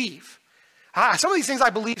I believe. Some of these things I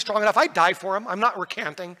believe strong enough. I'd die for them. I'm not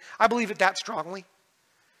recanting. I believe it that strongly.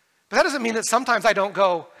 But that doesn't mean that sometimes I don't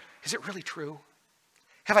go, is it really true?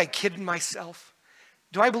 Have I kidded myself?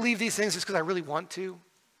 Do I believe these things just because I really want to? And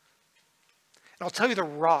I'll tell you the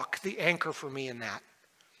rock, the anchor for me in that,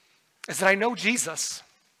 is that I know Jesus.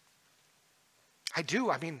 I do.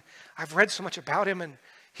 I mean, I've read so much about him, and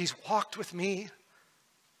he's walked with me.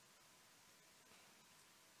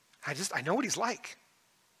 I know what he's like.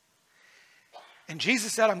 And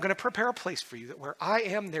Jesus said, I'm going to prepare a place for you that where I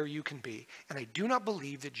am, there you can be. And I do not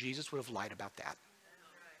believe that Jesus would have lied about that.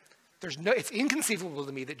 It's inconceivable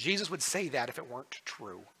to me that Jesus would say that if it weren't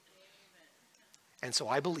true. And so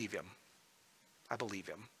I believe him. I believe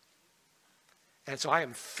him. And so I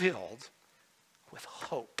am filled with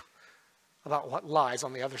hope about what lies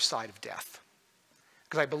on the other side of death.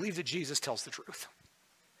 Because I believe that Jesus tells the truth.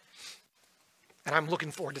 And I'm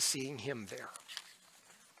looking forward to seeing him there.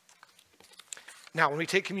 Now, when we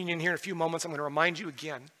take communion here in a few moments, I'm going to remind you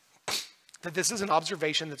again that this is an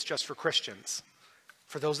observation that's just for Christians,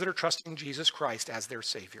 for those that are trusting Jesus Christ as their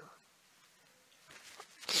Savior.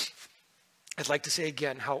 I'd like to say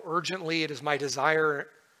again how urgently it is my desire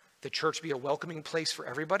that church be a welcoming place for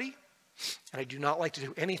everybody, and I do not like to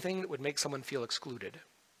do anything that would make someone feel excluded.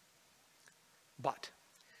 But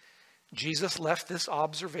Jesus left this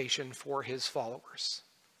observation for his followers.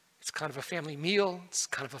 It's kind of a family meal, it's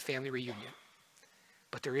kind of a family reunion.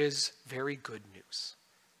 But there is very good news.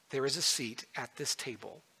 There is a seat at this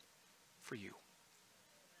table for you.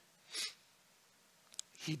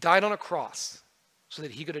 He died on a cross so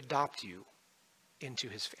that he could adopt you into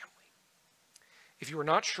his family. If you are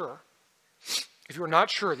not sure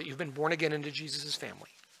that you've been born again into Jesus'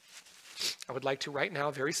 family, I would like to right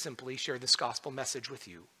now very simply share this gospel message with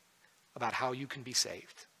you about how you can be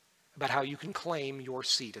saved, about how you can claim your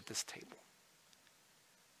seat at this table.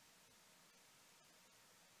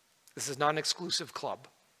 This is not an exclusive club.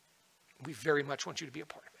 We very much want you to be a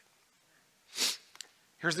part of it.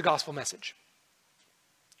 Here's the gospel message.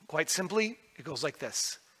 Quite simply, it goes like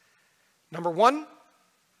this. Number one,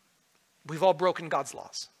 we've all broken God's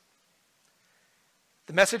laws.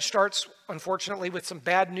 The message starts, unfortunately, with some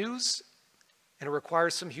bad news, and it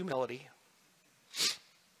requires some humility.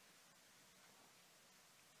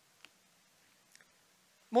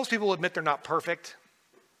 Most people will admit they're not perfect.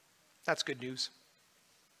 That's good news.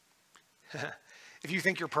 If you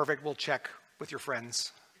think you're perfect, we'll check with your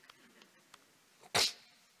friends.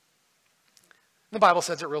 The Bible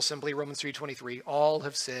says it real simply, Romans 3:23, all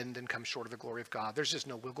have sinned and come short of the glory of God. There's just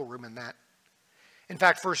no wiggle room in that. In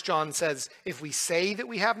fact, 1 John says, if we say that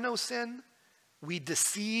we have no sin, we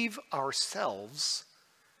deceive ourselves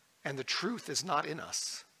and the truth is not in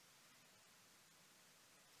us.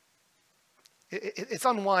 It's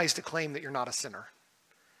unwise to claim that you're not a sinner.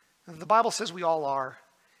 The Bible says we all are.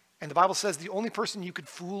 And the Bible says the only person you could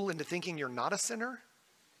fool into thinking you're not a sinner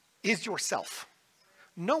is yourself.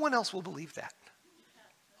 No one else will believe that.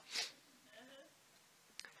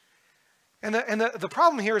 And the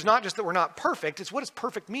problem here is not just that we're not perfect, it's what does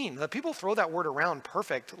perfect mean? The people throw that word around,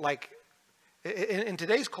 perfect, like in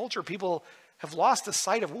today's culture, people have lost the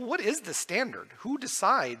sight of, well, what is the standard? Who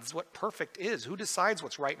decides what perfect is? Who decides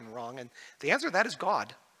what's right and wrong? And the answer to that is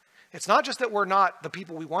God. It's not just that we're not the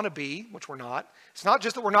people we want to be, which we're not. It's not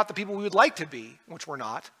just that we're not the people we would like to be, which we're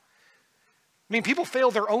not. I mean, people fail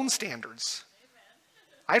their own standards.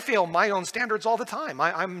 I fail my own standards all the time.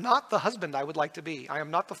 I'm not the husband I would like to be. I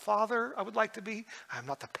am not the father I would like to be. I am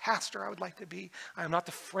not the pastor I would like to be. I am not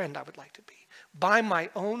the friend I would like to be. By my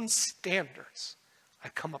own standards, I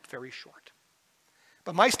come up very short.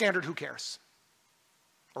 But my standard, who cares?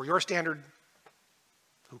 Or your standard,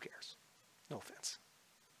 who cares? No offense.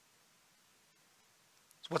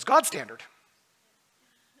 So what's God's standard?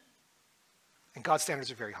 And God's standards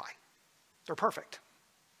are very high. They're perfect.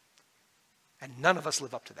 And none of us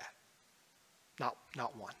live up to that. Not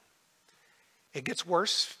one. It gets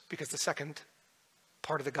worse because the second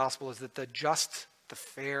part of the gospel is that the just, the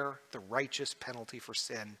fair, the righteous penalty for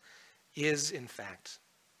sin is in fact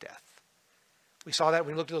death. We saw that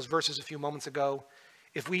when we looked at those verses a few moments ago.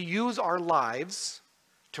 If we use our lives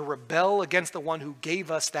to rebel against the one who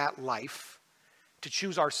gave us that life, to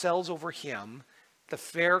choose ourselves over him, the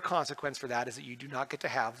fair consequence for that is that you do not get to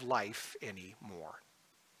have life anymore.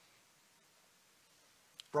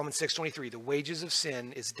 Romans 6:23, the wages of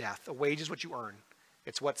sin is death. A wage is what you earn.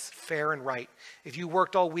 It's what's fair and right. If you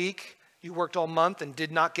worked all week, you worked all month and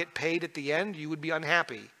did not get paid at the end, you would be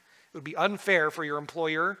unhappy. It would be unfair for your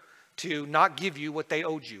employer to not give you what they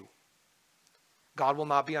owed you. God will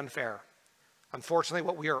not be unfair. Unfortunately,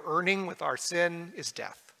 what we are earning with our sin is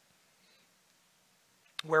death.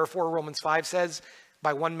 Wherefore, Romans 5 says,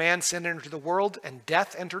 by one man sin entered into the world, and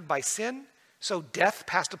death entered by sin. So death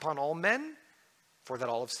passed upon all men, for that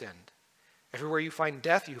all have sinned. Everywhere you find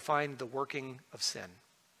death, you find the working of sin.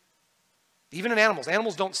 Even in animals.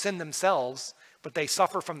 Animals don't sin themselves, but they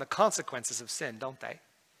suffer from the consequences of sin, don't they?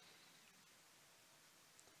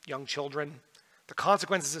 Young children, the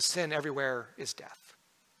consequences of sin everywhere is death,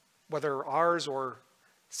 whether ours or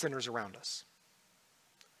sinners around us.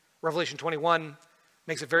 Revelation 21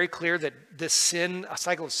 Makes it very clear that this sin, a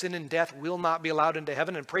cycle of sin and death, will not be allowed into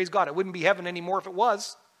heaven. And praise God, it wouldn't be heaven anymore if it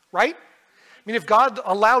was, right? I mean, if God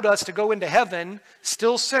allowed us to go into heaven,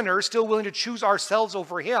 still sinners, still willing to choose ourselves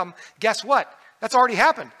over him, guess what? That's already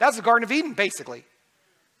happened. That's the Garden of Eden, basically.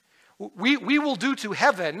 We will do to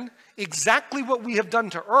heaven exactly what we have done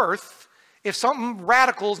to earth if something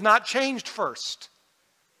radical is not changed first.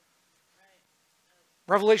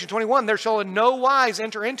 Revelation 21, there shall in no wise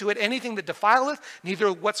enter into it anything that defileth,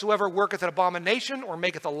 neither whatsoever worketh an abomination or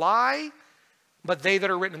maketh a lie, but they that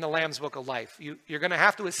are written in the Lamb's book of life. You're going to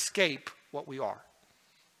have to escape what we are.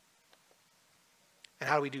 And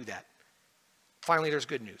how do we do that? Finally, there's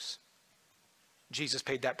good news. Jesus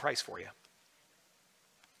paid that price for you.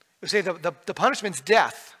 You say the punishment's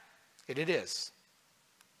death. It is.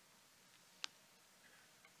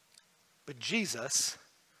 But Jesus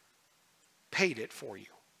paid it for you.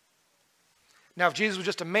 Now, if Jesus was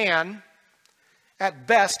just a man, at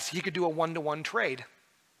best, he could do a one-to-one trade.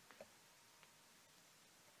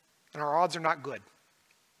 And our odds are not good.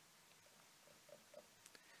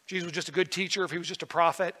 If Jesus was just a good teacher, if he was just a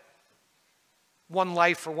prophet, one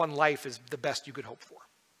life for one life is the best you could hope for.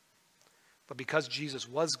 But because Jesus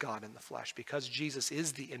was God in the flesh, because Jesus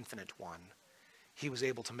is the infinite one, he was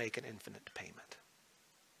able to make an infinite payment.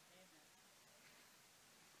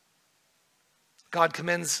 God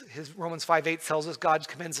commends his, Romans 5:8 tells us, God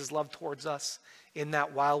commends his love towards us in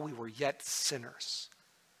that while we were yet sinners,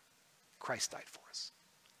 Christ died for us.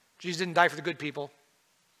 Jesus didn't die for the good people.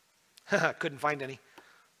 Couldn't find any.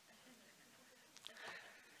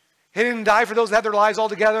 He didn't die for those that had their lives all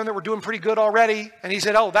together and that were doing pretty good already. And he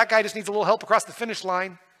said, oh, that guy just needs a little help across the finish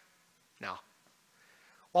line. No.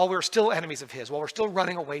 While we're still enemies of his, while we're still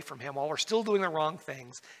running away from him, while we're still doing the wrong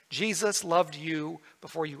things, Jesus loved you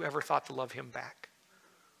before you ever thought to love him back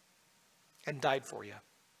and died for you.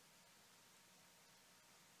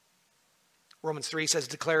 Romans 3 says,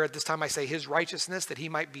 declare at this time I say his righteousness, that he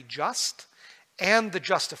might be just and the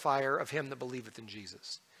justifier of him that believeth in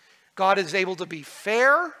Jesus. God is able to be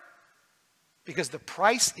fair because the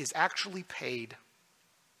price is actually paid,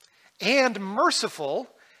 and merciful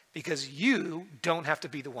because you don't have to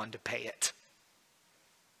be the one to pay it.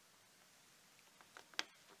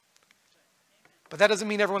 But that doesn't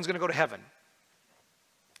mean everyone's going to go to heaven.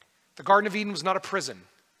 The Garden of Eden was not a prison.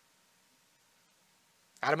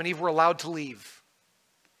 Adam and Eve were allowed to leave.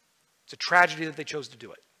 It's a tragedy that they chose to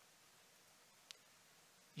do it.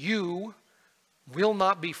 You will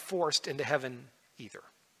not be forced into heaven either.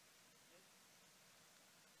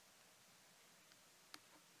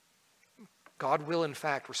 God will, in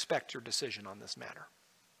fact, respect your decision on this matter.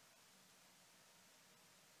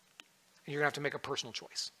 And you're going to have to make a personal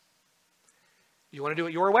choice. You want to do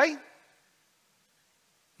it your way?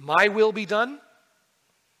 My will be done?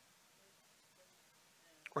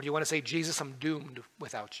 Or do you want to say, Jesus, I'm doomed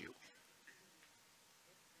without you?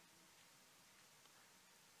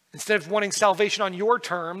 Instead of wanting salvation on your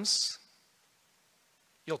terms,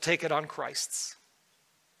 you'll take it on Christ's.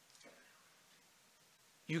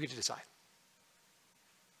 You get to decide.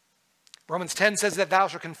 Romans 10 says that thou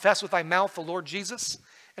shalt confess with thy mouth the Lord Jesus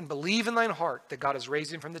and believe in thine heart that God has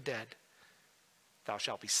raised him from the dead. Thou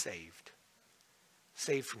shalt be saved.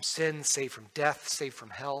 Saved from sin, saved from death, saved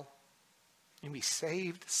from hell. You can be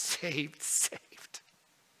saved, saved, saved.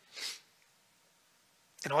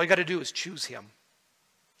 And all you got to do is choose him.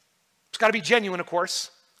 It's got to be genuine, of course.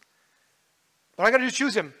 But all I got to do is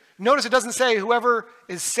choose him. Notice it doesn't say whoever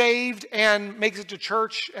is saved and makes it to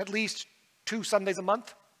church at least 2 Sundays a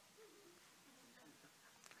month.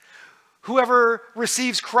 Whoever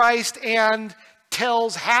receives Christ and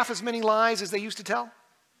tells half as many lies as they used to tell.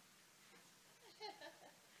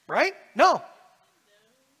 Right? No.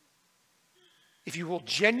 If you will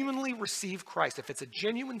genuinely receive Christ, if it's a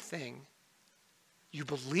genuine thing, you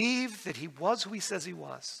believe that he was who he says he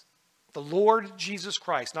was. The Lord Jesus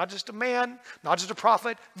Christ, not just a man, not just a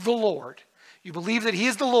prophet, the Lord. You believe that he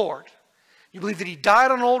is the Lord. You believe that he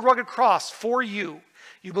died on an old rugged cross for you.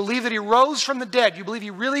 You believe that he rose from the dead. You believe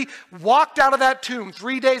he really walked out of that tomb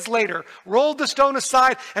 3 days later, rolled the stone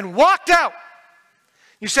aside, and walked out.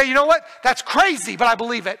 You say, you know what? That's crazy, but I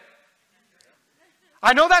believe it.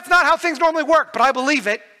 I know that's not how things normally work, but I believe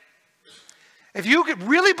it. If you could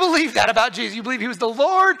really believe that about Jesus, you believe he was the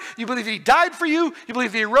Lord, you believe that he died for you, you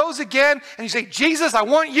believe that he rose again, and you say, Jesus, I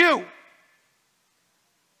want you.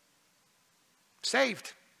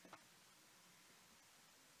 Saved.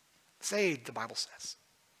 Saved, the Bible says.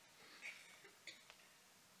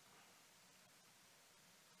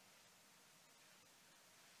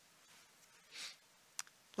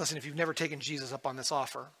 Listen, if you've never taken Jesus up on this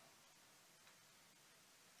offer,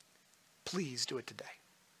 please do it today.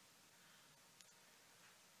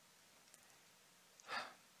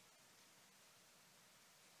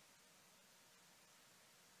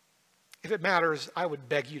 If it matters, I would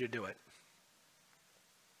beg you to do it.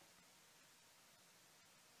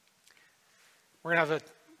 We're going to have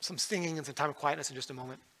some singing and some time of quietness in just a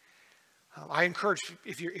moment. I encourage,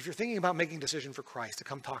 if you're thinking about making a decision for Christ, to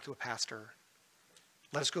come talk to a pastor.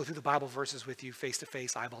 Let us go through the Bible verses with you, face to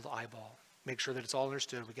face, eyeball to eyeball. Make sure that it's all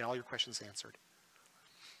understood. We get all your questions answered.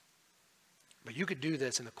 But you could do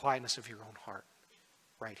this in the quietness of your own heart,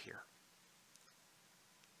 right here.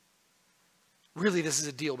 Really, this is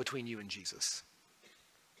a deal between you and Jesus.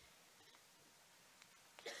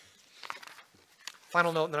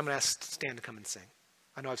 Final note, and then I'm going to ask Stan to come and sing.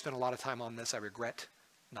 I know I've spent a lot of time on this. I regret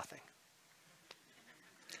nothing.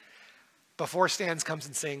 Before Stan comes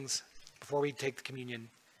and sings, before we take the communion,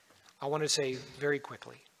 I want to say very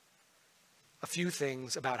quickly a few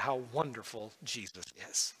things about how wonderful Jesus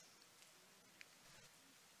is.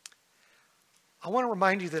 I want to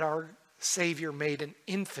remind you that our Savior made an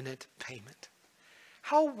infinite payment.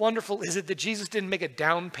 How wonderful is it that Jesus didn't make a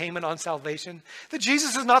down payment on salvation? That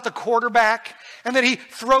Jesus is not the quarterback and that he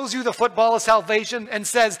throws you the football of salvation and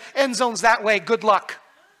says, end zone's that way, good luck.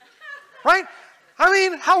 Right? I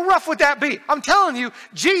mean, how rough would that be? I'm telling you,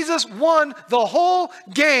 Jesus won the whole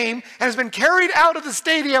game and has been carried out of the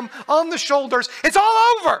stadium on the shoulders. It's all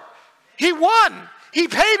over. He won. He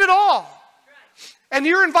paid it all. And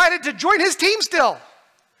you're invited to join his team still.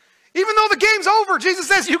 Even though the game's over, Jesus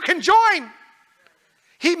says you can join.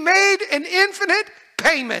 He made an infinite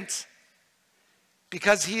payment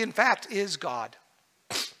because he, in fact, is God.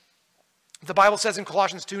 The Bible says in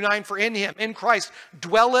Colossians 2:9, for in him, in Christ,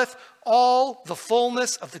 dwelleth all the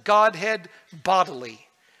fullness of the Godhead bodily.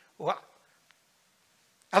 Well,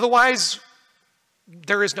 otherwise,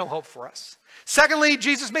 there is no hope for us. Secondly,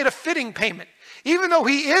 Jesus made a fitting payment. Even though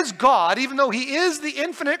he is God, even though he is the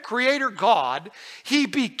infinite creator God, he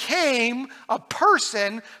became a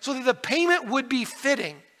person so that the payment would be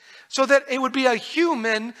fitting, so that it would be a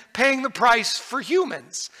human paying the price for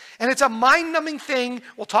humans. And it's a mind-numbing thing.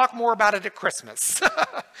 We'll talk more about it at Christmas.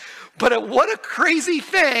 But what a crazy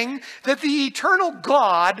thing that the eternal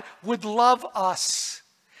God would love us.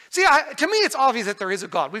 See, to me, it's obvious that there is a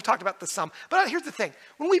God. We've talked about this some. But here's the thing.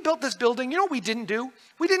 When we built this building, you know what we didn't do?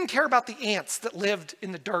 We didn't care about the ants that lived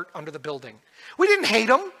in the dirt under the building. We didn't hate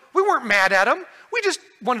them. We weren't mad at them. We just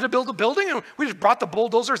wanted to build a building, and we just brought the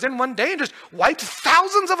bulldozers in one day and just wiped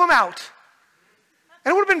thousands of them out.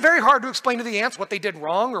 And it would have been very hard to explain to the ants what they did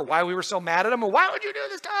wrong or why we were so mad at them or why would you do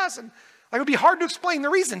this to us? And it would be hard to explain the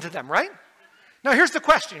reason to them, right? Now, here's the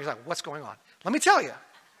question. You're like, what's going on? Let me tell you.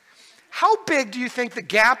 How big do you think the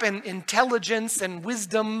gap in intelligence and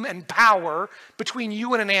wisdom and power between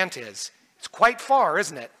you and an ant is? It's quite far,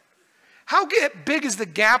 isn't it? How big is the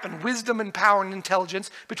gap in wisdom and power and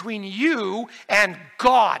intelligence between you and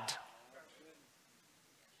God?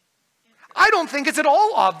 I don't think it's at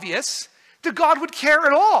all obvious that God would care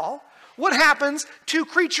at all what happens to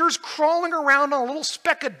creatures crawling around on a little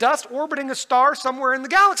speck of dust orbiting a star somewhere in the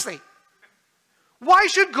galaxy. Why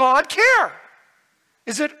should God care?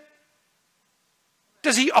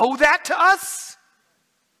 Does he owe that to us?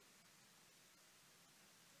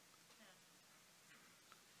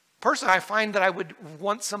 Personally, I find that I would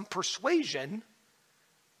want some persuasion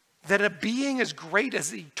that a being as great as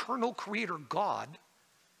the eternal creator God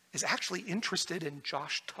is actually interested in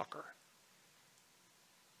Josh Tucker.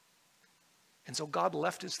 And so God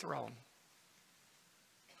left his throne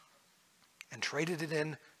and traded it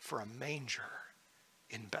in for a manger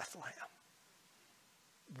in Bethlehem.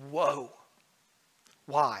 Whoa.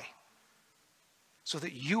 Why? So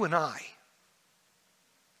that you and I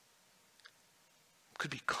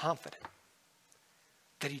could be confident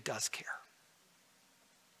that he does care,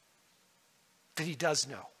 that he does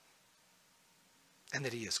know, and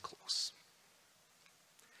that he is close.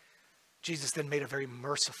 Jesus then made a very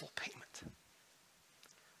merciful payment.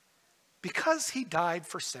 Because he died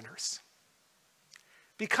for sinners.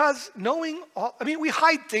 Because we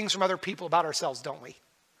hide things from other people about ourselves, don't we?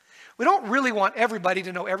 We don't really want everybody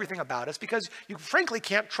to know everything about us because you frankly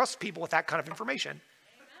can't trust people with that kind of information.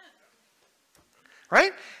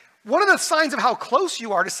 Right? One of the signs of how close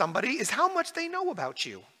you are to somebody is how much they know about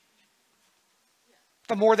you.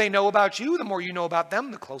 The more they know about you, the more you know about them,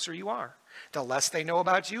 the closer you are. The less they know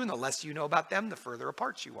about you and the less you know about them, the further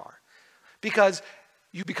apart you are. Because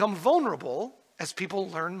you become vulnerable as people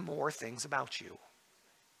learn more things about you.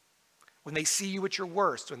 When they see you at your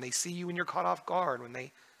worst, when they see you when you're caught off guard, when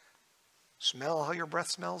they smell how your breath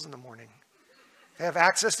smells in the morning, have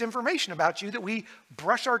access to information about you that we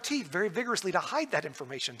brush our teeth very vigorously to hide that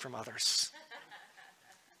information from others.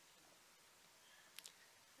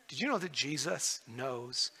 Did you know that Jesus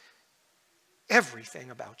knows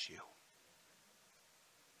everything about you?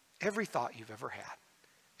 Every thought you've ever had,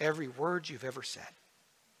 every word you've ever said.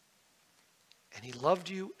 And he loved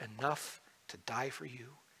you enough to die for you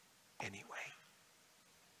anyway.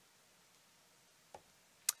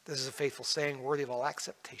 This is a faithful saying worthy of all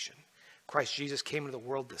acceptation. Christ Jesus came into the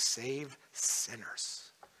world to save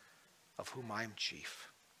sinners, of whom I am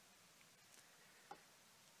chief.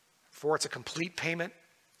 For it's a complete payment,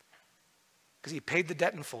 because he paid the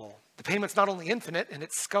debt in full. The payment's not only infinite in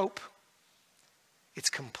its scope, it's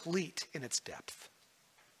complete in its depth.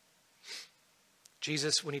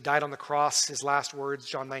 Jesus, when he died on the cross, his last words,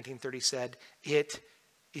 John 19:30, said, "It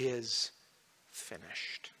is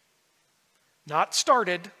finished." Not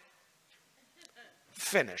started,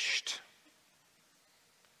 finished.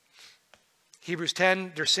 Hebrews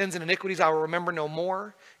 10, their sins and iniquities I will remember no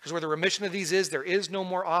more, because where the remission of these is, there is no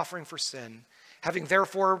more offering for sin. Having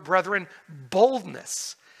therefore, brethren,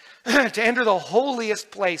 boldness to enter the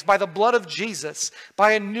holiest place by the blood of Jesus,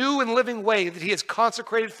 by a new and living way that he has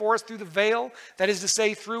consecrated for us through the veil, that is to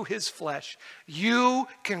say, through his flesh. You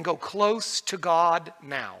can go close to God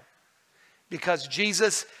now, because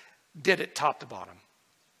Jesus did it top to bottom.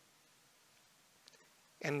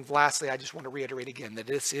 And lastly, I just want to reiterate again that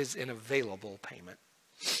this is an available payment.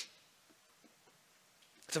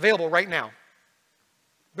 It's available right now.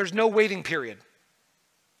 There's no waiting period.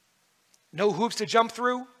 No hoops to jump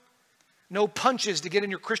through. No punches to get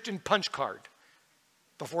in your Christian punch card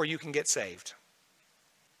before you can get saved.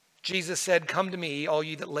 Jesus said, "Come to me, all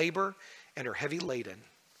ye that labor and are heavy laden,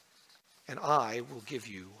 and I will give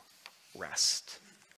you rest."